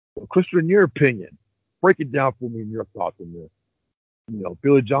 Well, Christopher, in your opinion, break it down for me and your thoughts on this.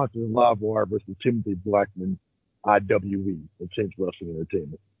 Billy Johnson and Livewire versus Timothy Blackman, IWE, and Change Wrestling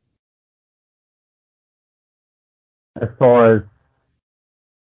Entertainment. As far as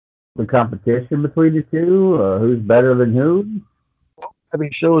the competition between the two, who's better than who?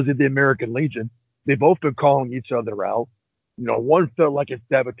 Having shows in the American Legion, they've both been calling each other out. One felt like it's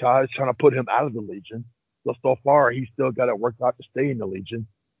sabotage, trying to put him out of the Legion. So far, he's still got it worked out to stay in the Legion.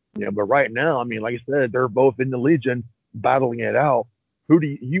 But right now, I mean, like I said, they're both in the Legion battling it out.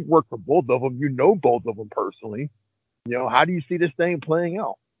 You work for both of them? You know both of them personally. How do you see this thing playing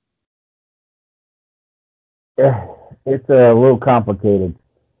out? It's a little complicated.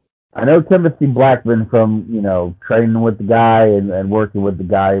 I know Timothy Blackman from, training with the guy and working with the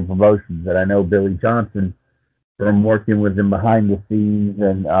guy in promotions. And I know Billy Johnson from working with him behind the scenes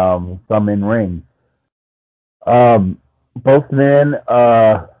and some in ring. Both men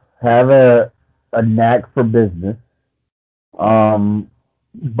have a knack for business.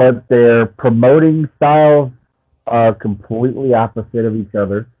 But their promoting styles are completely opposite of each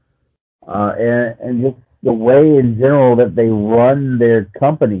other. And just the way in general that they run their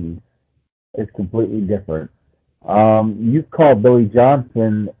companies is completely different. You've called Billy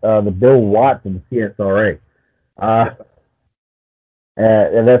Johnson the Bill Watts of the CSRA.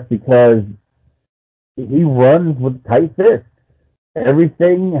 And that's because he runs with tight fist.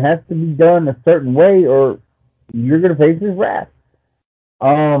 Everything has to be done a certain way or you're going to face his wrath.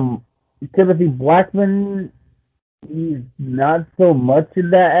 Timothy Blackman, he's not so much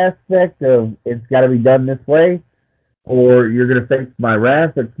in that aspect of it's got to be done this way or you're going to face my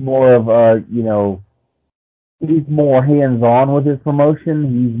wrath. It's more of, he's more hands-on with his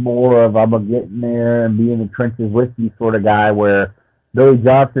promotion. He's more of, I'm going to get in there and be in the trenches with you sort of guy where Billy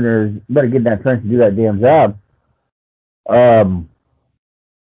Johnson is, you better get in that trench and do that damn job.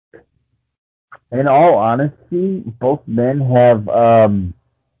 In all honesty, both men have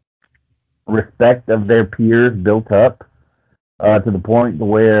respect of their peers built up to the point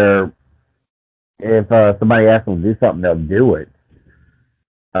where if somebody asks them to do something, they'll do it.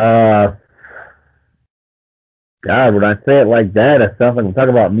 God, when I say it like that, it sounds like I'm talking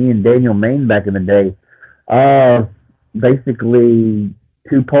about me and Daniel Main back in the day. Basically,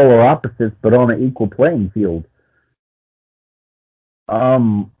 two polar opposites, but on an equal playing field.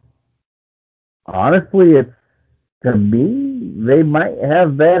 Honestly, it's to me, they might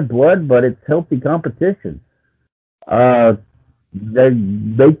have bad blood, but it's healthy competition. They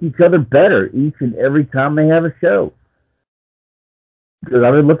make each other better each and every time they have a show. Because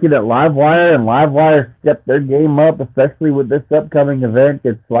I've been looking at Livewire, and Livewire stepped their game up, especially with this upcoming event.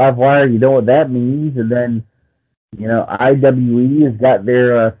 It's Livewire, you know what that means. And then, IWE has got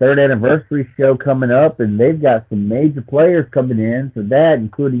their third anniversary show coming up, and they've got some major players coming in for that,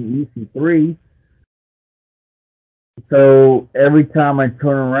 including EC3. So every time I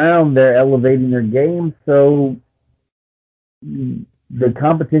turn around, they're elevating their game. So the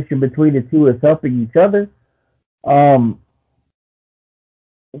competition between the two is helping each other. Who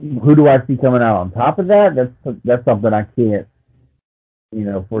do I see coming out on top of that? That's something I can't,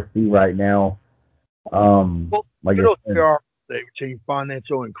 foresee right now. Like they are between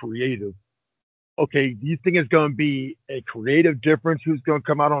financial and creative. Okay, do you think it's going to be a creative difference? Who's going to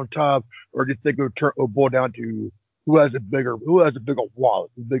come out on top, or do you think it'll boil down to who has a bigger wallet,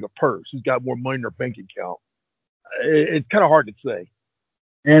 who's bigger purse, who's got more money in their bank account? It's kind of hard to say.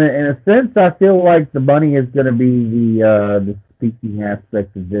 And in a sense, I feel like the money is going to be the speaking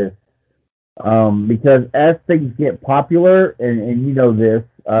aspect of this, because as things get popular, and you know this,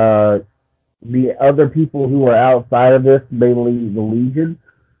 the other people who are outside of this, mainly the Legion,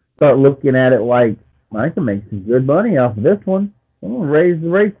 start looking at it like, I can make some good money off of this one. I'm gonna raise the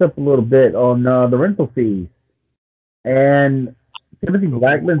rates up a little bit on the rental fees. And Timothy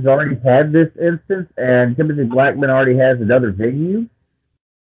Blackman's already had this instance, and Timothy Blackman already has another venue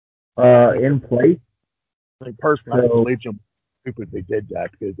in place. I mean, personally, I think the Legion stupid they did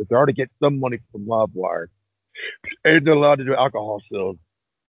that because if they already get some money from Livewire, and they're allowed to do alcohol sales,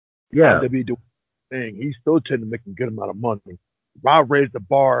 yeah, be doing the thing. He's still tending to make a good amount of money. Why raise the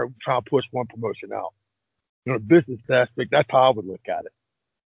bar, trying to push one promotion out? You know, business aspect. That's how I would look at it.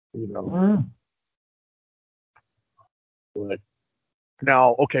 You know, but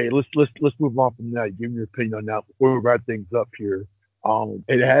now, okay, let's move on from that. Give me your opinion on that before we wrap things up here.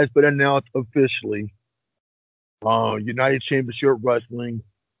 It has been announced officially. United Championship Wrestling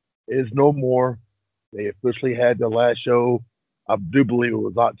is no more. They officially had their last show. I do believe it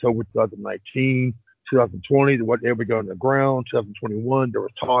was October 2019, 2020. What they were going on the ground. 2021, there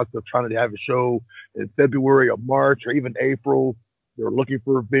was talks of trying to have a show in February or March or even April. They were looking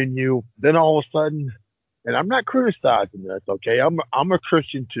for a venue. Then all of a sudden, and I'm not criticizing this, okay? I'm a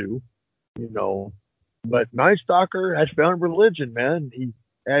Christian too, you know. But Night Stalker has found religion, man. He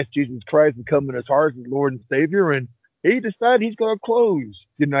asked Jesus Christ to come in his heart as Lord and Savior, and he decided he's going to close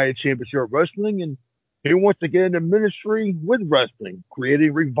United Championship Wrestling, and he wants to get into ministry with wrestling,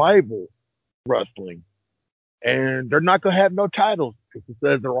 creating revival wrestling. And they're not going to have no titles because it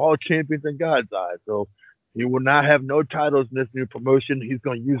says they're all champions in God's eyes. So he will not have no titles in this new promotion. He's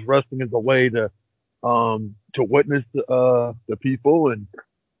going to use wrestling as a way to witness the people. And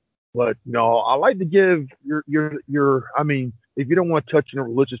but no, I like to give your. I mean, if you don't want to touch on the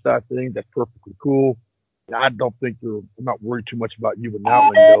religious side of things, that's perfectly cool. I don't think I'm not worried too much about you in that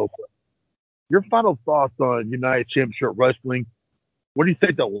one though. But your final thoughts on United Championship Wrestling? What do you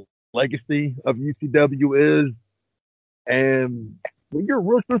think the legacy of UCW is? And what are your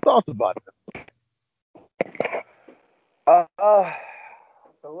real true thoughts about it?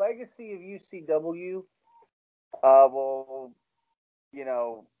 The legacy of UCW, will, you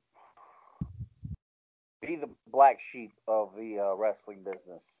know, be the black sheep of the wrestling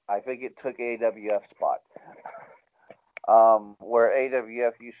business. I think it took AWF spot. Where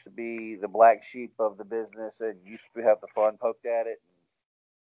AWF used to be the black sheep of the business and used to have the fun poked at it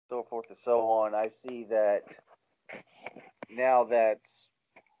and so forth and so on. I see that now that's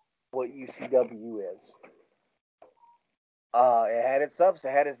what UCW is. It had its ups,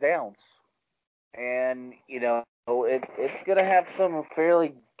 it had its downs. And, it's going to have some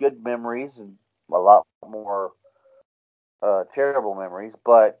fairly good memories and a lot more terrible memories,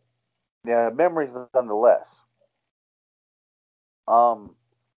 but memories nonetheless.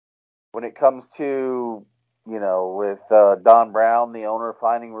 When it comes to, with Don Brown, the owner,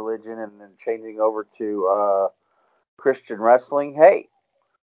 finding religion and then changing over to Christian wrestling, hey,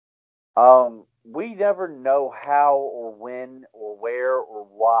 we never know how or when or where or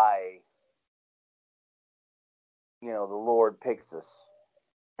why, the Lord picks us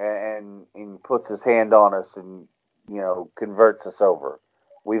and puts his hand on us and, converts us over.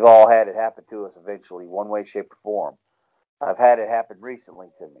 We've all had it happen to us eventually, one way, shape, or form. I've had it happen recently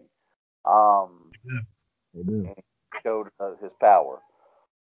to me. And showed his power.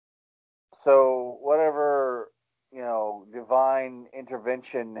 So whatever, divine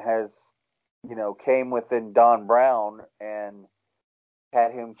intervention has, came within Don Brown and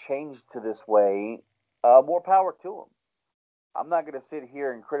had him changed to this way, more power to him. I'm not going to sit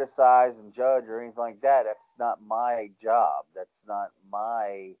here and criticize and judge or anything like that. That's not my job. That's not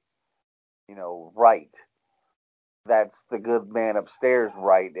my, right. That's the good man upstairs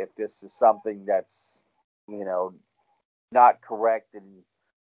right. If this is something that's, not correct and,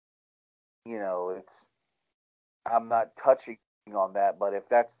 it's, I'm not touching on that. But if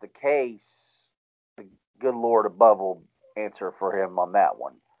that's the case, the good Lord above will answer for him on that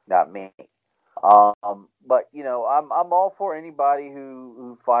one, not me. But I'm all for anybody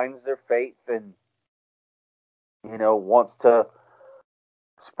who finds their faith and wants to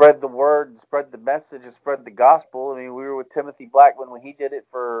spread the word, spread the message, and spread the gospel. I mean, we were with Timothy Blackman when he did it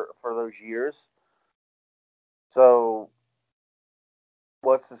for those years. So,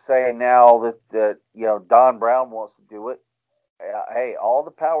 what's to say now that Don Brown wants to do it? Hey, all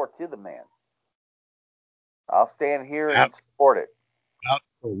the power to the man. I'll stand here and support it.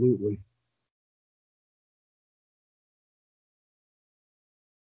 Absolutely.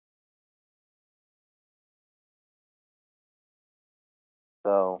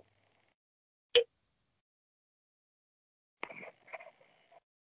 So, you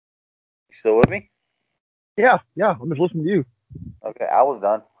still with me? Yeah, I'm just listening to you. Okay, I was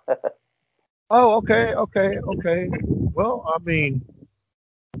done. Oh, okay. Well, I mean,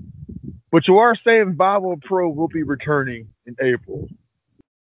 but you are saying Bible Pro will be returning in April.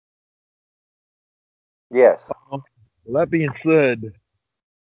 Yes. That being said,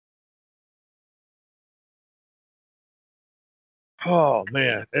 oh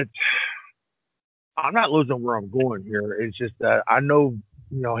man, I'm not losing where I'm going here. It's just that I know,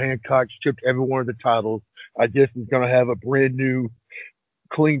 Hancock stripped every one of the titles. I guess he's going to have a brand new,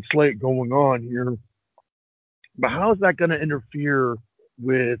 clean slate going on here. But how is that going to interfere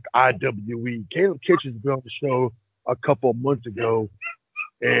with IWE? Caleb Kitchens been on the show a couple of months ago,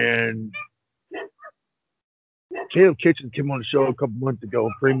 and Caleb Kitchens came on the show a couple months ago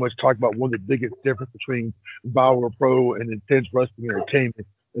and pretty much talked about one of the biggest differences between Valor Pro and Intense Wrestling Entertainment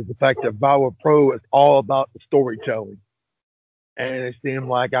is the fact that Valor Pro is all about the storytelling. And it seemed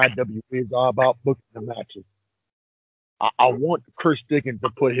like IWE is all about booking the matches. I want Chris Dickens to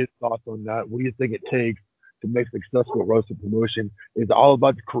put his thoughts on that. What do you think it takes to make a successful wrestling promotion? Is it all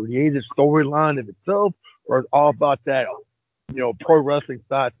about the creative storyline in itself, or is it all about that, pro wrestling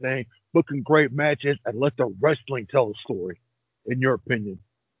side thing, booking great matches and let the wrestling tell the story, in your opinion?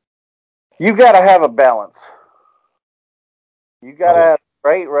 You got to have a balance. You got to have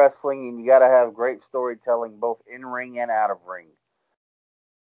great wrestling and you got to have great storytelling both in ring and out of ring.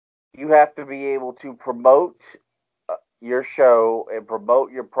 You have to be able to promote your show and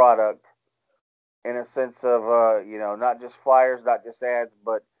promote your product in a sense of not just flyers, not just ads,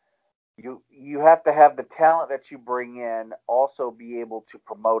 but you have to have the talent that you bring in also be able to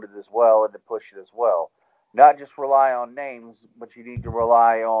promote it as well and to push it as well. Not just rely on names, but you need to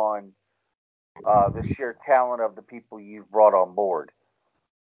rely on the sheer talent of the people you've brought on board.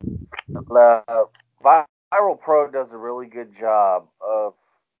 Viral Pro does a really good job of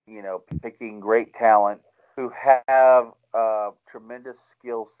picking great talent who have tremendous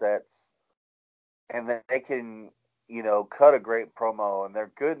skill sets, and then they can cut a great promo, and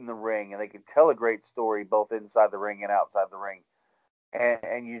they're good in the ring, and they can tell a great story both inside the ring and outside the ring,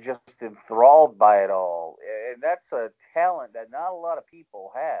 and you're just enthralled by it all. And that's a talent that not a lot of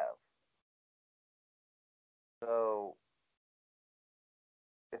people have. So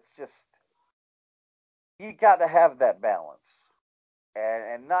it's just you got to have that balance.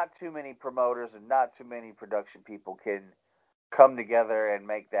 And not too many promoters and not too many production people can come together and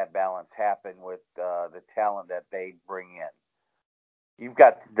make that balance happen with the talent that they bring in. You've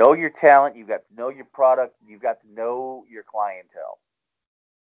got to know your talent, you've got to know your product, you've got to know your clientele.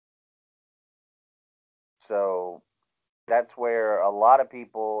 So that's where a lot of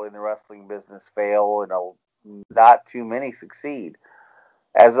people in the wrestling business fail and not too many succeed.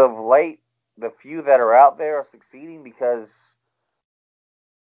 As of late, the few that are out there are succeeding because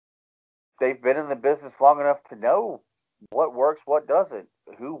they've been in the business long enough to know what works, what doesn't,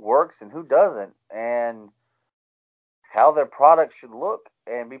 who works and who doesn't, and how their product should look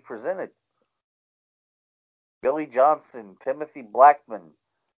and be presented. Billy Johnson, Timothy Blackman,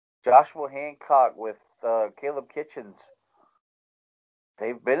 Joshua Hancock with Caleb Kitchens.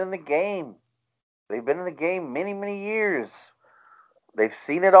 They've been in the game. They've been in the game many, many years. They've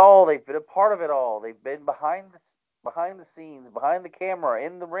seen it all. They've been a part of it all. They've been behind the scenes, behind the camera,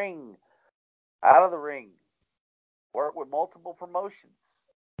 in the ring, out of the ring. Work with multiple promotions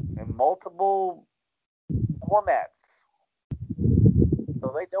and multiple formats.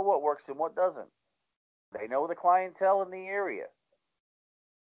 So they know what works and what doesn't. They know the clientele in the area.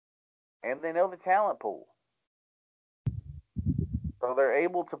 And they know the talent pool. So they're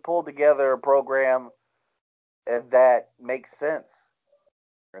able to pull together a program that makes sense.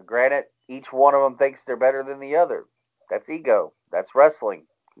 Now, granted, each one of them thinks they're better than the other. That's ego. That's wrestling.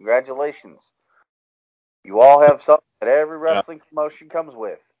 Congratulations. You all have something that every wrestling promotion comes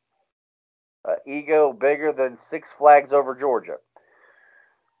with. Ego bigger than Six Flags over Georgia.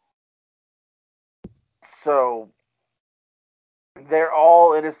 So they're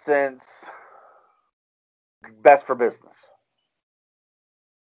all, in a sense, best for business.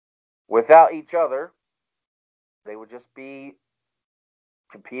 Without each other, they would just be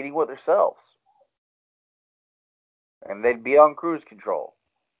competing with themselves. And they'd be on cruise control.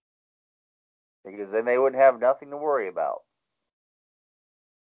 Because then they wouldn't have nothing to worry about.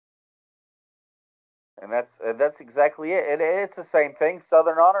 And that's exactly it. And it's the same thing.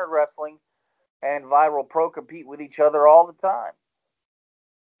 Southern Honor Wrestling and Viral Pro compete with each other all the time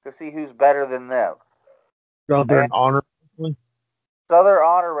to see who's better than them. Southern Honor Wrestling? Southern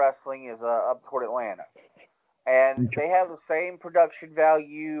Honor Wrestling is up toward Atlanta. And they have the same production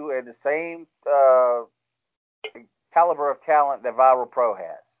value and the same caliber of talent that Viral Pro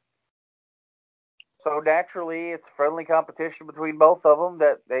has. So naturally, it's a friendly competition between both of them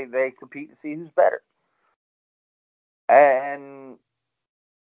that they compete to see who's better. And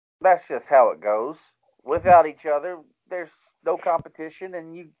that's just how it goes. Without each other, there's no competition,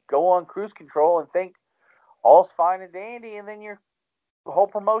 and you go on cruise control and think all's fine and dandy, and then your whole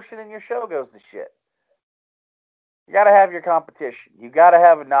promotion and your show goes to shit. You got to have your competition. You got to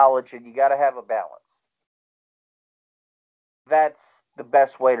have a knowledge, and you got to have a balance. That's the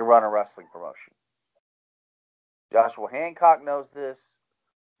best way to run a wrestling promotion. Joshua Hancock knows this.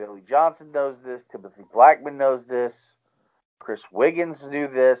 Billy Johnson knows this. Timothy Blackman knows this. Chris Wiggins knew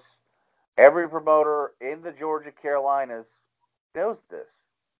this. Every promoter in the Georgia Carolinas knows this.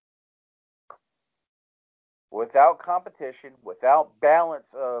 Without competition, without balance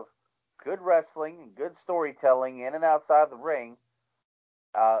of good wrestling and good storytelling in and outside the ring,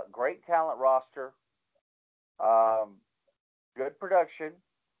 great talent roster, good production,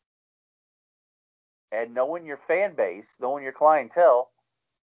 and knowing your fan base, knowing your clientele,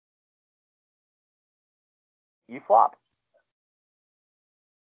 you flop.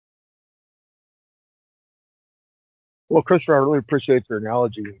 Well, Christopher, I really appreciate your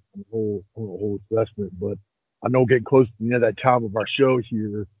analogy on the whole assessment, but I know getting close to the end of that time of our show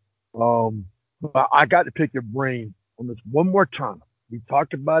here, but I got to pick your brain on this one more time. We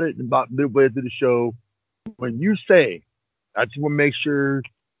talked about it about midway through the show. When you say, I just want to make sure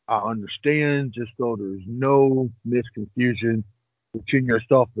I understand, just so there's no misconfusion between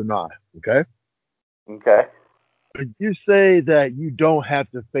yourself and I, okay? Okay. When you say that you don't have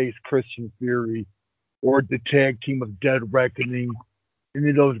to face Christian Fury or the tag team of Dead Reckoning, any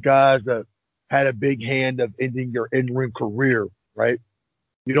of those guys that had a big hand of ending your in-ring career, right?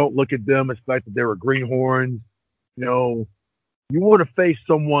 You don't look at them as the fact that they were greenhorns. You know, you want to face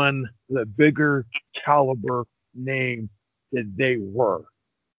someone with a bigger caliber name than they were,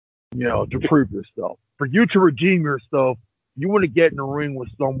 you know, to prove yourself. For you to redeem yourself, you want to get in the ring with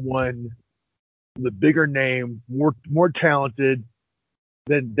someone with a bigger name, more talented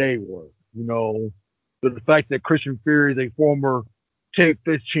than they were, you know. So the fact that Christian Fury is a former Take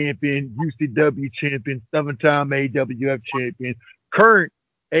Fist champion, UCW champion, 7-time AWF champion, current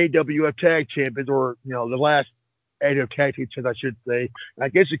AWF tag champions, or, you know, the last AWF tag team champions, I should say. And I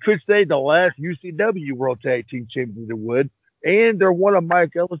guess you could say the last UCW World Tag Team champions it would. And they're one of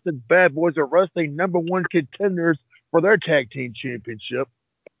Mike Ellison's Bad Boys of Wrestling #1 contenders for their tag team championship.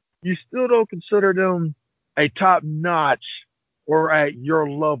 You still don't consider them a top notch or at your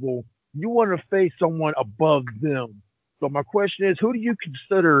level. You want to face someone above them. So my question is, who do you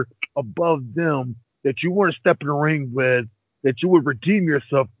consider above them that you want to step in the ring with, that you would redeem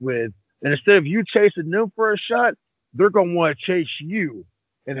yourself with? And instead of you chasing them for a shot, they're going to want to chase you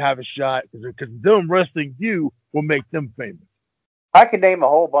and have a shot, because them wrestling you will make them famous. I could name a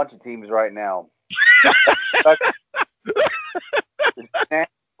whole bunch of teams right now. The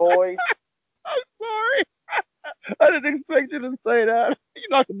Boys. I'm sorry. I didn't expect you to say that. You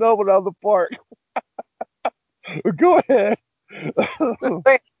knocked the double out of the park. Go ahead.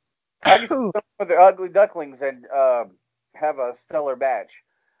 I just go for the Ugly Ducklings and have a stellar match.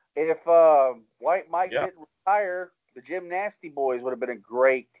 If White Mike didn't retire, the Jim Nasty Boys would have been a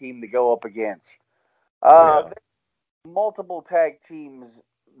great team to go up against. There's multiple tag teams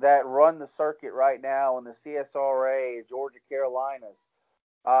that run the circuit right now in the CSRA, Georgia Carolinas.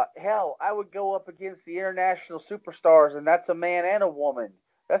 Hell, I would go up against the international superstars, and that's a man and a woman.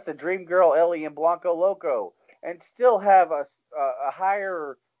 That's the Dream Girl Ellie and Blanco Loco, and still have a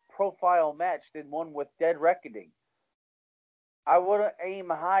higher profile match than one with Dead Reckoning. I would aim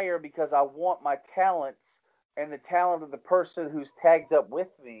higher because I want my talents and the talent of the person who's tagged up with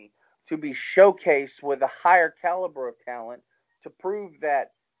me to be showcased with a higher caliber of talent to prove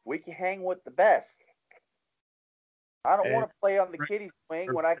that we can hang with the best. I don't want to play on the kiddie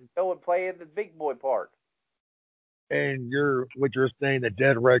swing when I can go and play in the big boy park. And what you're saying, that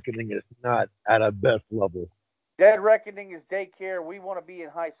Dead Reckoning is not at a best level. Dead Reckoning is daycare. We want to be in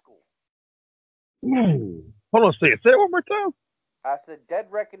high school. Ooh. Hold on, say it one more time. I said Dead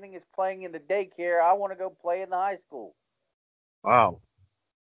Reckoning is playing in the daycare. I want to go play in the high school. Wow.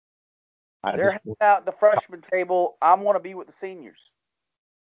 They're hanging out at the freshman table. I want to be with the seniors.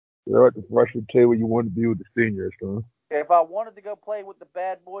 They're at the freshman table. You want to be with the seniors, huh? If I wanted to go play with the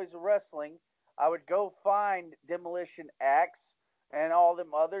Bad Boys of Wrestling, I would go find Demolition Axe and all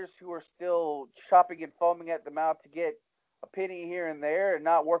them others who are still chopping and foaming at the mouth to get a penny here and there and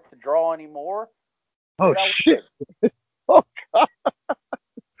not worth the draw anymore. Oh, shit. Oh, God.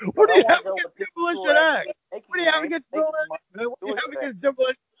 What do you have to Demolition Axe? Making What do you have against Bill? What do you have against Double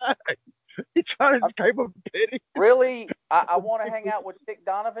H? He's trying to escape a pity. Really? I want to hang out with Dick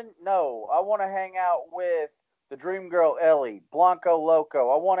Donovan? No. I want to hang out with the Dream Girl Ellie, Blanco Loco.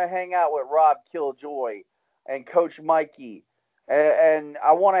 I want to hang out with Rob Killjoy and Coach Mikey. And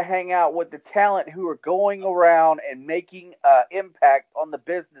I want to hang out with the talent who are going around and making an impact on the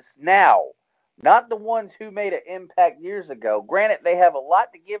business now. Not the ones who made an impact years ago. Granted, they have a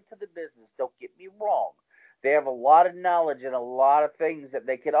lot to give to the business. Don't get me wrong. They have a lot of knowledge and a lot of things that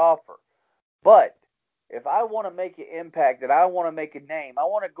they could offer. But if I want to make an impact and I want to make a name, I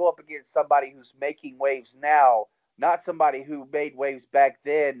want to go up against somebody who's making waves now, not somebody who made waves back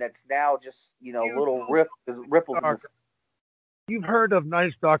then that's now just, little ripples in the sea. You've heard of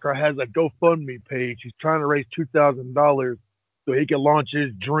Night Stalker has a GoFundMe page. He's trying to raise $2,000 so he can launch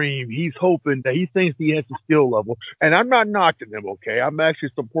his dream. He's hoping that he thinks he has the skill level. And I'm not knocking him, okay? I'm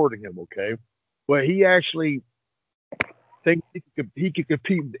actually supporting him, okay? But he actually thinks he could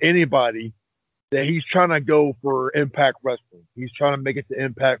compete with anybody. That he's trying to go for Impact Wrestling. He's trying to make it to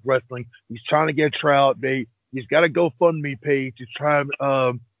Impact Wrestling. He's trying to get a tryout date. He's got a GoFundMe page. He's trying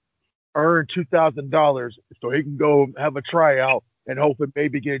to earn $2,000 so he can go have a tryout and hopefully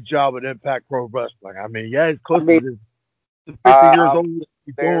maybe get a job at Impact Pro Wrestling. I mean, yeah, it's close to 50 years old.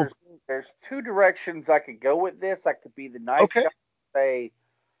 There's two directions I could go with this. I could be the nice guy and say,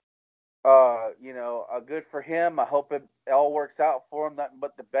 good for him. I hope it all works out for him, nothing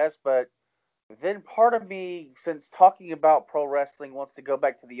but the best. But then part of me, since talking about pro wrestling, wants to go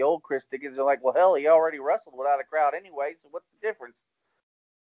back to the old Chris Dickens. They're like, well, hell, he already wrestled without a crowd anyway, so what's the difference?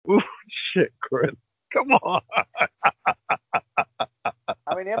 Ooh, shit, Chris. Come on.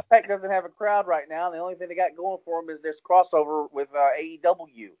 I mean, Impact doesn't have a crowd right now. And the only thing they got going for them is this crossover with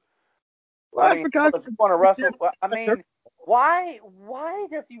AEW. I mean, if you want to wrestle, I mean, why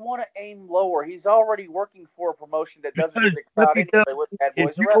does he want to aim lower? He's already working for a promotion that doesn't get the crowd anyway with Bad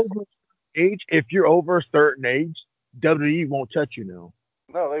Boys of Wrestling. If you're over a certain age, WWE won't touch you now.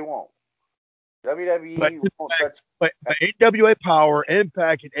 No, they won't. WWE won't touch you. But AWA Power,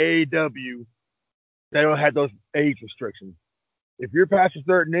 Impact, and AEW, they don't have those age restrictions. If you're past a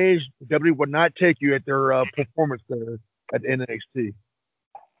certain age, WWE would not take you at their performance center at NXT.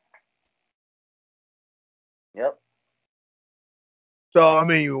 Yep. So, I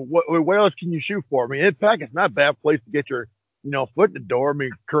mean, what else can you shoot for? I mean, Impact is not a bad place to get your foot in the door. I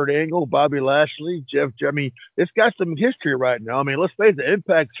mean, Kurt Angle, Bobby Lashley, Jeff. I mean, it's got some history right now. I mean, let's face it,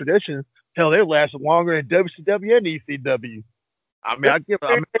 Impact tradition, hell, they lasted longer than WCW and ECW. I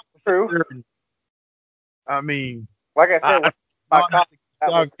mean, true. I mean, like I said,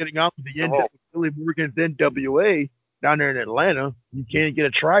 getting off of the Billy Morgan's NWA down there in Atlanta. You can't get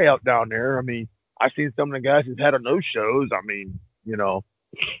a tryout down there. I mean, I've seen some of the guys who've had on those shows. I mean,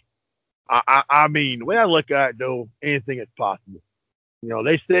 I mean, the way I look at it, though, anything is possible.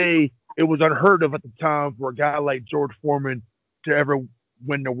 They say it was unheard of at the time for a guy like George Foreman to ever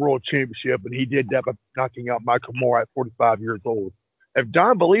win the world championship, and he did that by knocking out Michael Moore at 45 years old. If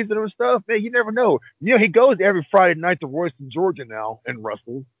Don believes in him and stuff, man, you never know. He goes every Friday night to Royston, Georgia now and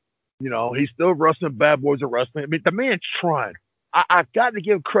wrestles. He's still wrestling Bad Boys of Wrestling. I mean, the man's trying. I've got to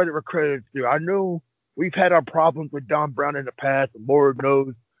give credit where credit's due. I know we've had our problems with Don Brown in the past, and Lord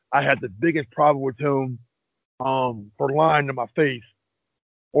knows I had the biggest problem with him for lying to my face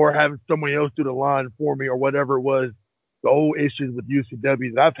or having somebody else do the line for me or whatever it was, the old issues with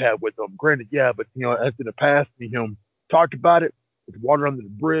UCW that I've had with him. Granted, yeah, but, as in the past, me and him talked about it. It's water under the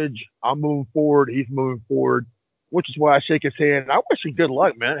bridge. I'm moving forward. He's moving forward, which is why I shake his hand. I wish him good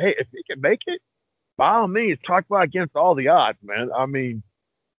luck, man. Hey, if he can make it, by all means, talk about against all the odds, man. I mean,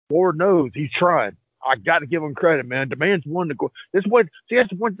 Lord knows he's trying. I got to give him credit, man. The man's one to go. That's the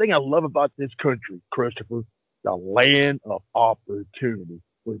one thing I love about this country, Christopher. The land of opportunity.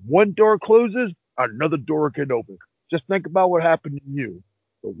 When one door closes, another door can open. Just think about what happened to you.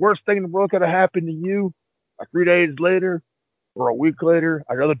 The worst thing in the world could have happened to you. 3 days later or a week later,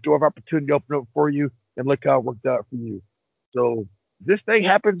 another door of opportunity opened up for you, and look how it worked out for you. So this thing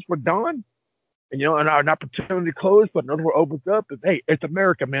happens for Don, and an opportunity closed, but another one opens up. And hey, it's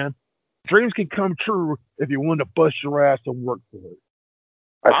America, man. Dreams can come true if you want to bust your ass and work for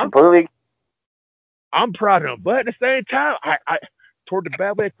it. I'm proud of him, but at the same time, I toward the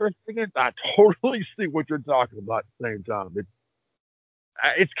bad way, Chris Dickens, I totally see what you're talking about at the same time.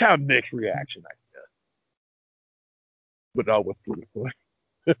 It's kind of mixed reaction, I guess. But I was pretty funny.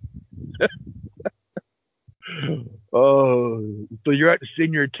 Oh, so you're at the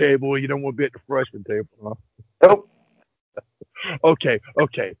senior table, you don't want to be at the freshman table, huh? Nope. Okay.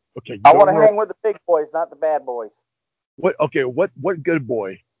 I want to hang with the big boys, not the bad boys. What good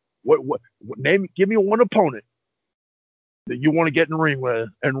boy? Give me one opponent that you want to get in the ring with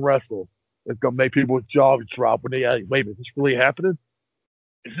and wrestle. It's gonna make people's jaws drop when they wait, is this really happening?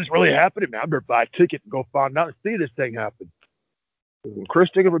 Is this really happening? Man, I'm gonna buy a ticket and go find out and see this thing happen. When Chris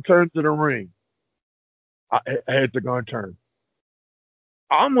Dickens returns to the ring, heads are gonna turn.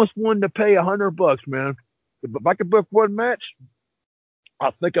 I almost wanted to pay $100, man. If I could book one match, I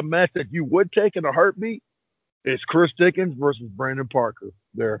think a match that you would take in a heartbeat is Chris Dickens versus Brandon Parker.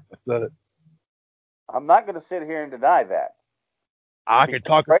 There, I said it. I'm not going to sit here and deny that. I can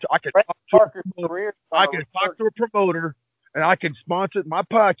talk to a promoter, and I can sponsor my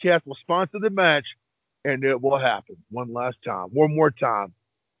podcast. Will sponsor the match, and it will happen one last time, one more time.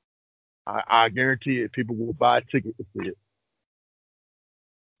 I guarantee it. People will buy a ticket to see it.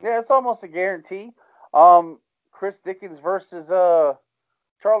 Yeah, it's almost a guarantee. Chris Dickens versus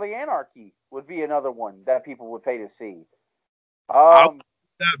Charlie Anarchy would be another one that people would pay to see. That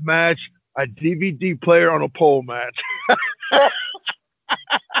match, a DVD player on a pole match. I'd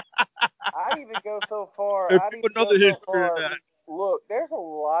even go so far. Look, there's a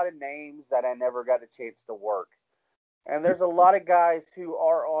lot of names that I never got a chance to work. And there's a lot of guys who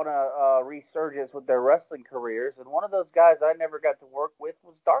are on a resurgence with their wrestling careers. And one of those guys I never got to work with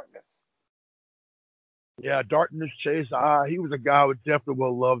was Darkness. Yeah, Darkness Chase. He was a guy I would definitely would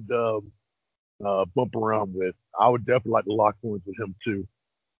love to bump around with. I would definitely like to lock horns with him too.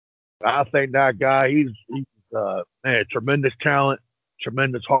 I think that guy, he's man, tremendous talent,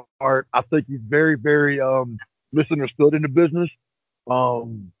 tremendous heart. I think he's very, very misunderstood in the business. But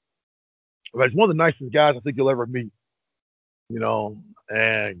he's one of the nicest guys I think you'll ever meet. You know,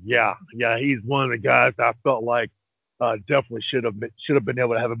 and yeah, he's one of the guys I felt like definitely should have been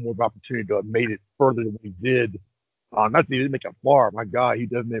able to have a more opportunity to have made it further than he did. Not that he didn't make it far. My God, he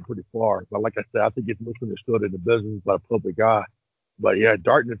does make it pretty far. But like I said, I think he's misunderstood in the business by a public guy. But yeah,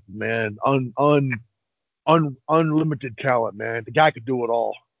 Darkness, man, unlimited talent, man. The guy could do it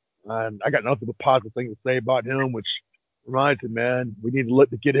all. And I got nothing but positive things to say about him, which reminds me, man, we need to look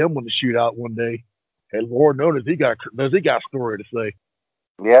to get him on the shootout one day. And Lord knows he got a story to say.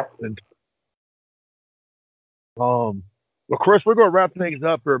 Yeah. And, well, Chris, we're gonna wrap things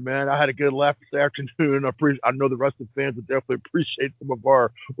up here, man. I had a good laugh this afternoon. I know the wrestling fans would definitely appreciate some of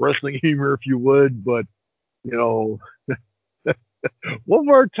our wrestling humor, if you would. But you know, one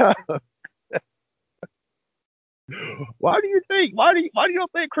more time. Why do you think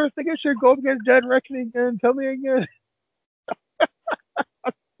Chris Dickens should go against Dead Reckoning again? Tell me again. That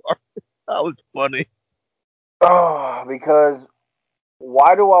was funny. Oh, because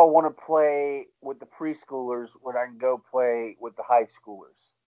why do I want to play with the preschoolers when I can go play with the high schoolers?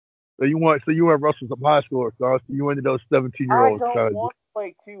 So you want wrestle some high schoolers, so you into those 17-year-olds. I don't want to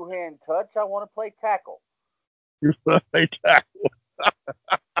play two-hand touch. I want to play tackle. You play tackle.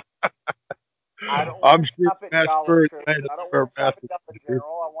 I don't want to shop at Dollar Tree. I don't want to shop at Dollar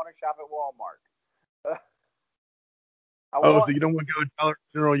General. I want to shop at Walmart. So you don't want to go to Dollar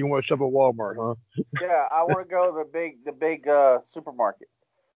General, you want to shop at Walmart, huh? Yeah, I want to go to the big supermarket.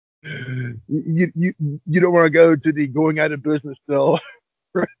 You don't want to go to the going out of business still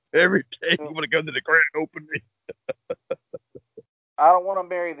every day. You want to go to the grand opening. I don't want to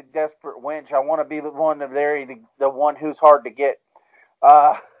marry the desperate wench. I want to be the one to marry the one who's hard to get.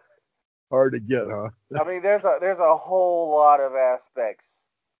 Hard to get, huh? I mean, there's a whole lot of aspects.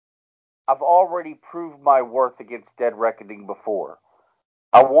 I've already proved my worth against Dead Reckoning before.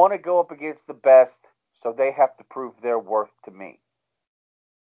 I want to go up against the best, so they have to prove their worth to me.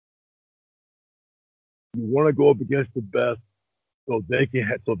 You want to go up against the best, so they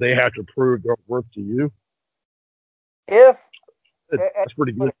have to prove their worth to you. That's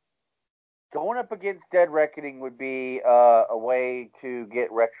pretty good. Going up against Dead Reckoning would be a way to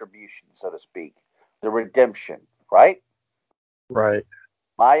get retribution, so to speak, the redemption, right? Right.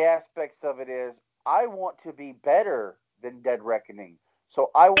 My aspects of it is I want to be better than Dead Reckoning. So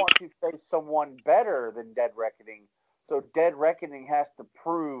I want to face someone better than Dead Reckoning. So Dead Reckoning has to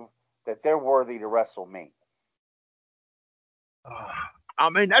prove that they're worthy to wrestle me. I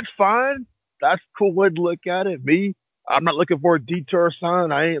mean, that's fine. That's a cool way to look at it. I'm not looking for a detour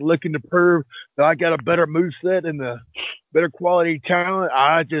sign. I ain't looking to prove that I got a better moveset and a better quality talent.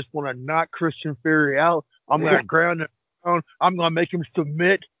 I just want to knock Christian Fury out. I'm going to ground him down. I'm going to make him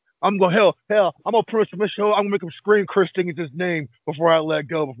submit. I'm going to I'm going to put a submission. I'm going to make him scream Chris Dickens' his name before I let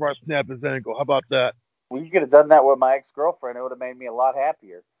go, before I snap his ankle. How about that? Well, you could have done that with my ex-girlfriend. It would have made me a lot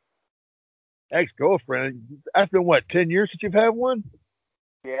happier. Ex-girlfriend? That's been, 10 years since you've had one?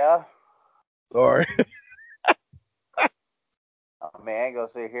 Yeah. Sorry. I mean, I ain't going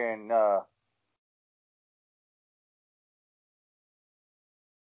to sit here and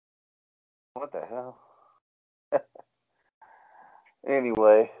What the hell?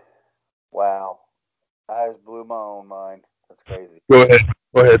 Anyway, wow. I just blew my own mind. That's crazy. Go ahead.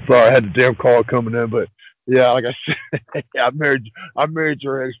 Go ahead. Sorry, I had the damn call coming in, but yeah, like I said, I married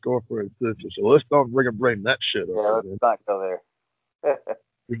your ex girlfriend's sister, so let's not bring that shit up. Yeah, let's Man. not go there.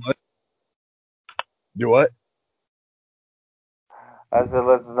 Do what? I said,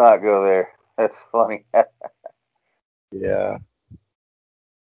 let's not go there. That's funny. Yeah.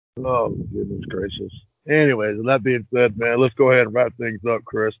 Oh, goodness gracious. Anyways, with that being said, man, let's go ahead and wrap things up,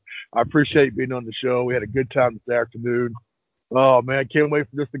 Chris. I appreciate being on the show. We had a good time this afternoon. Oh, man, can't wait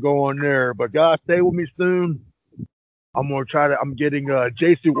for this to go on there. But, guys, stay with me soon. I'm getting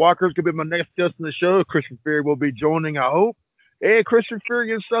J.C. Walker's going to be my next guest on the show. Christian Fury will be joining, I hope. And Christian Fury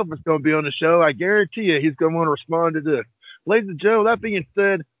himself is going to be on the show. I guarantee you he's going to want to respond to this. Ladies and gentlemen, that being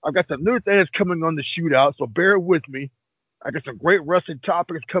said, I've got some new things coming on the shootout, so bear with me. I got some great wrestling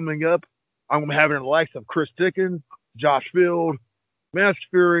topics coming up. I'm going to have the likes of Chris Dickens, Josh Field, Mask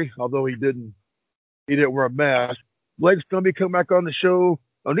Fury, although he didn't wear a mask. Blake's going to be coming back on the show.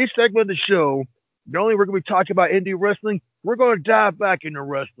 On each segment of the show, not only we're going to be talking about indie wrestling, we're going to dive back into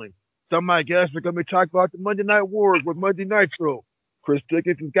wrestling. Some of my guests are going to be talking about the Monday Night Wars with Monday Nitro. Chris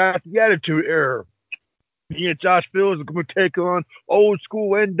Dickens has got the Attitude Era. Me and Josh Fields are going to take on old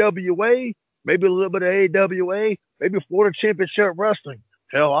school NWA, maybe a little bit of AWA, maybe Florida Championship Wrestling.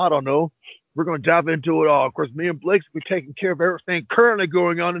 Hell, I don't know. We're going to dive into it all. Of course, me and Blake's will be taking care of everything currently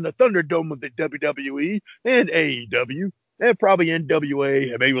going on in the Thunderdome of the WWE and AEW, and probably NWA,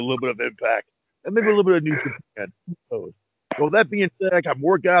 and maybe a little bit of Impact, and maybe a little bit of New Japan. So, that being said, I got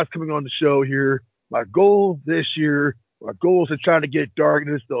more guys coming on the show here. My goal this year, my goal is to try to get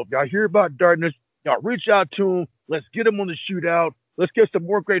Darkness. So if y'all hear about Darkness, y'all reach out to him. Let's get him on the shootout. Let's get some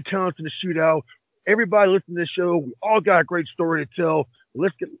more great talents in the shootout. Everybody listen to this show. We all got a great story to tell.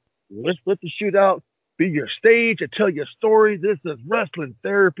 Let's let the shootout be your stage and tell your story. This is wrestling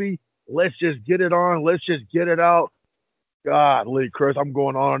therapy. Let's just get it on. Let's just get it out. Golly, Chris, I'm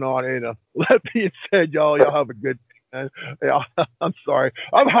going on and on. Ain't I? That being said, y'all have a good day. I'm sorry.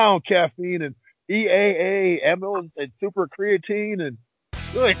 I'm high on caffeine and EAA, amylose, and super creatine. And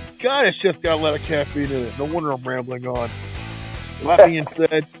good God, it's just got a lot of caffeine in it. No wonder I'm rambling on. That being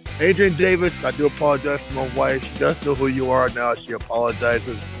said, Adrian Davis, I do apologize for my wife. She does know who you are now. She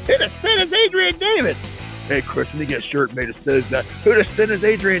apologizes. Who the sin is Adrian Davis? Hey, Chris, let me get a shirt made that says that. Who the sin is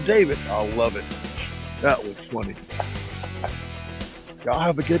Adrian Davis? I love it. That was funny. Y'all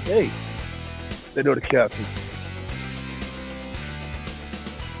have a good day. They know the captain.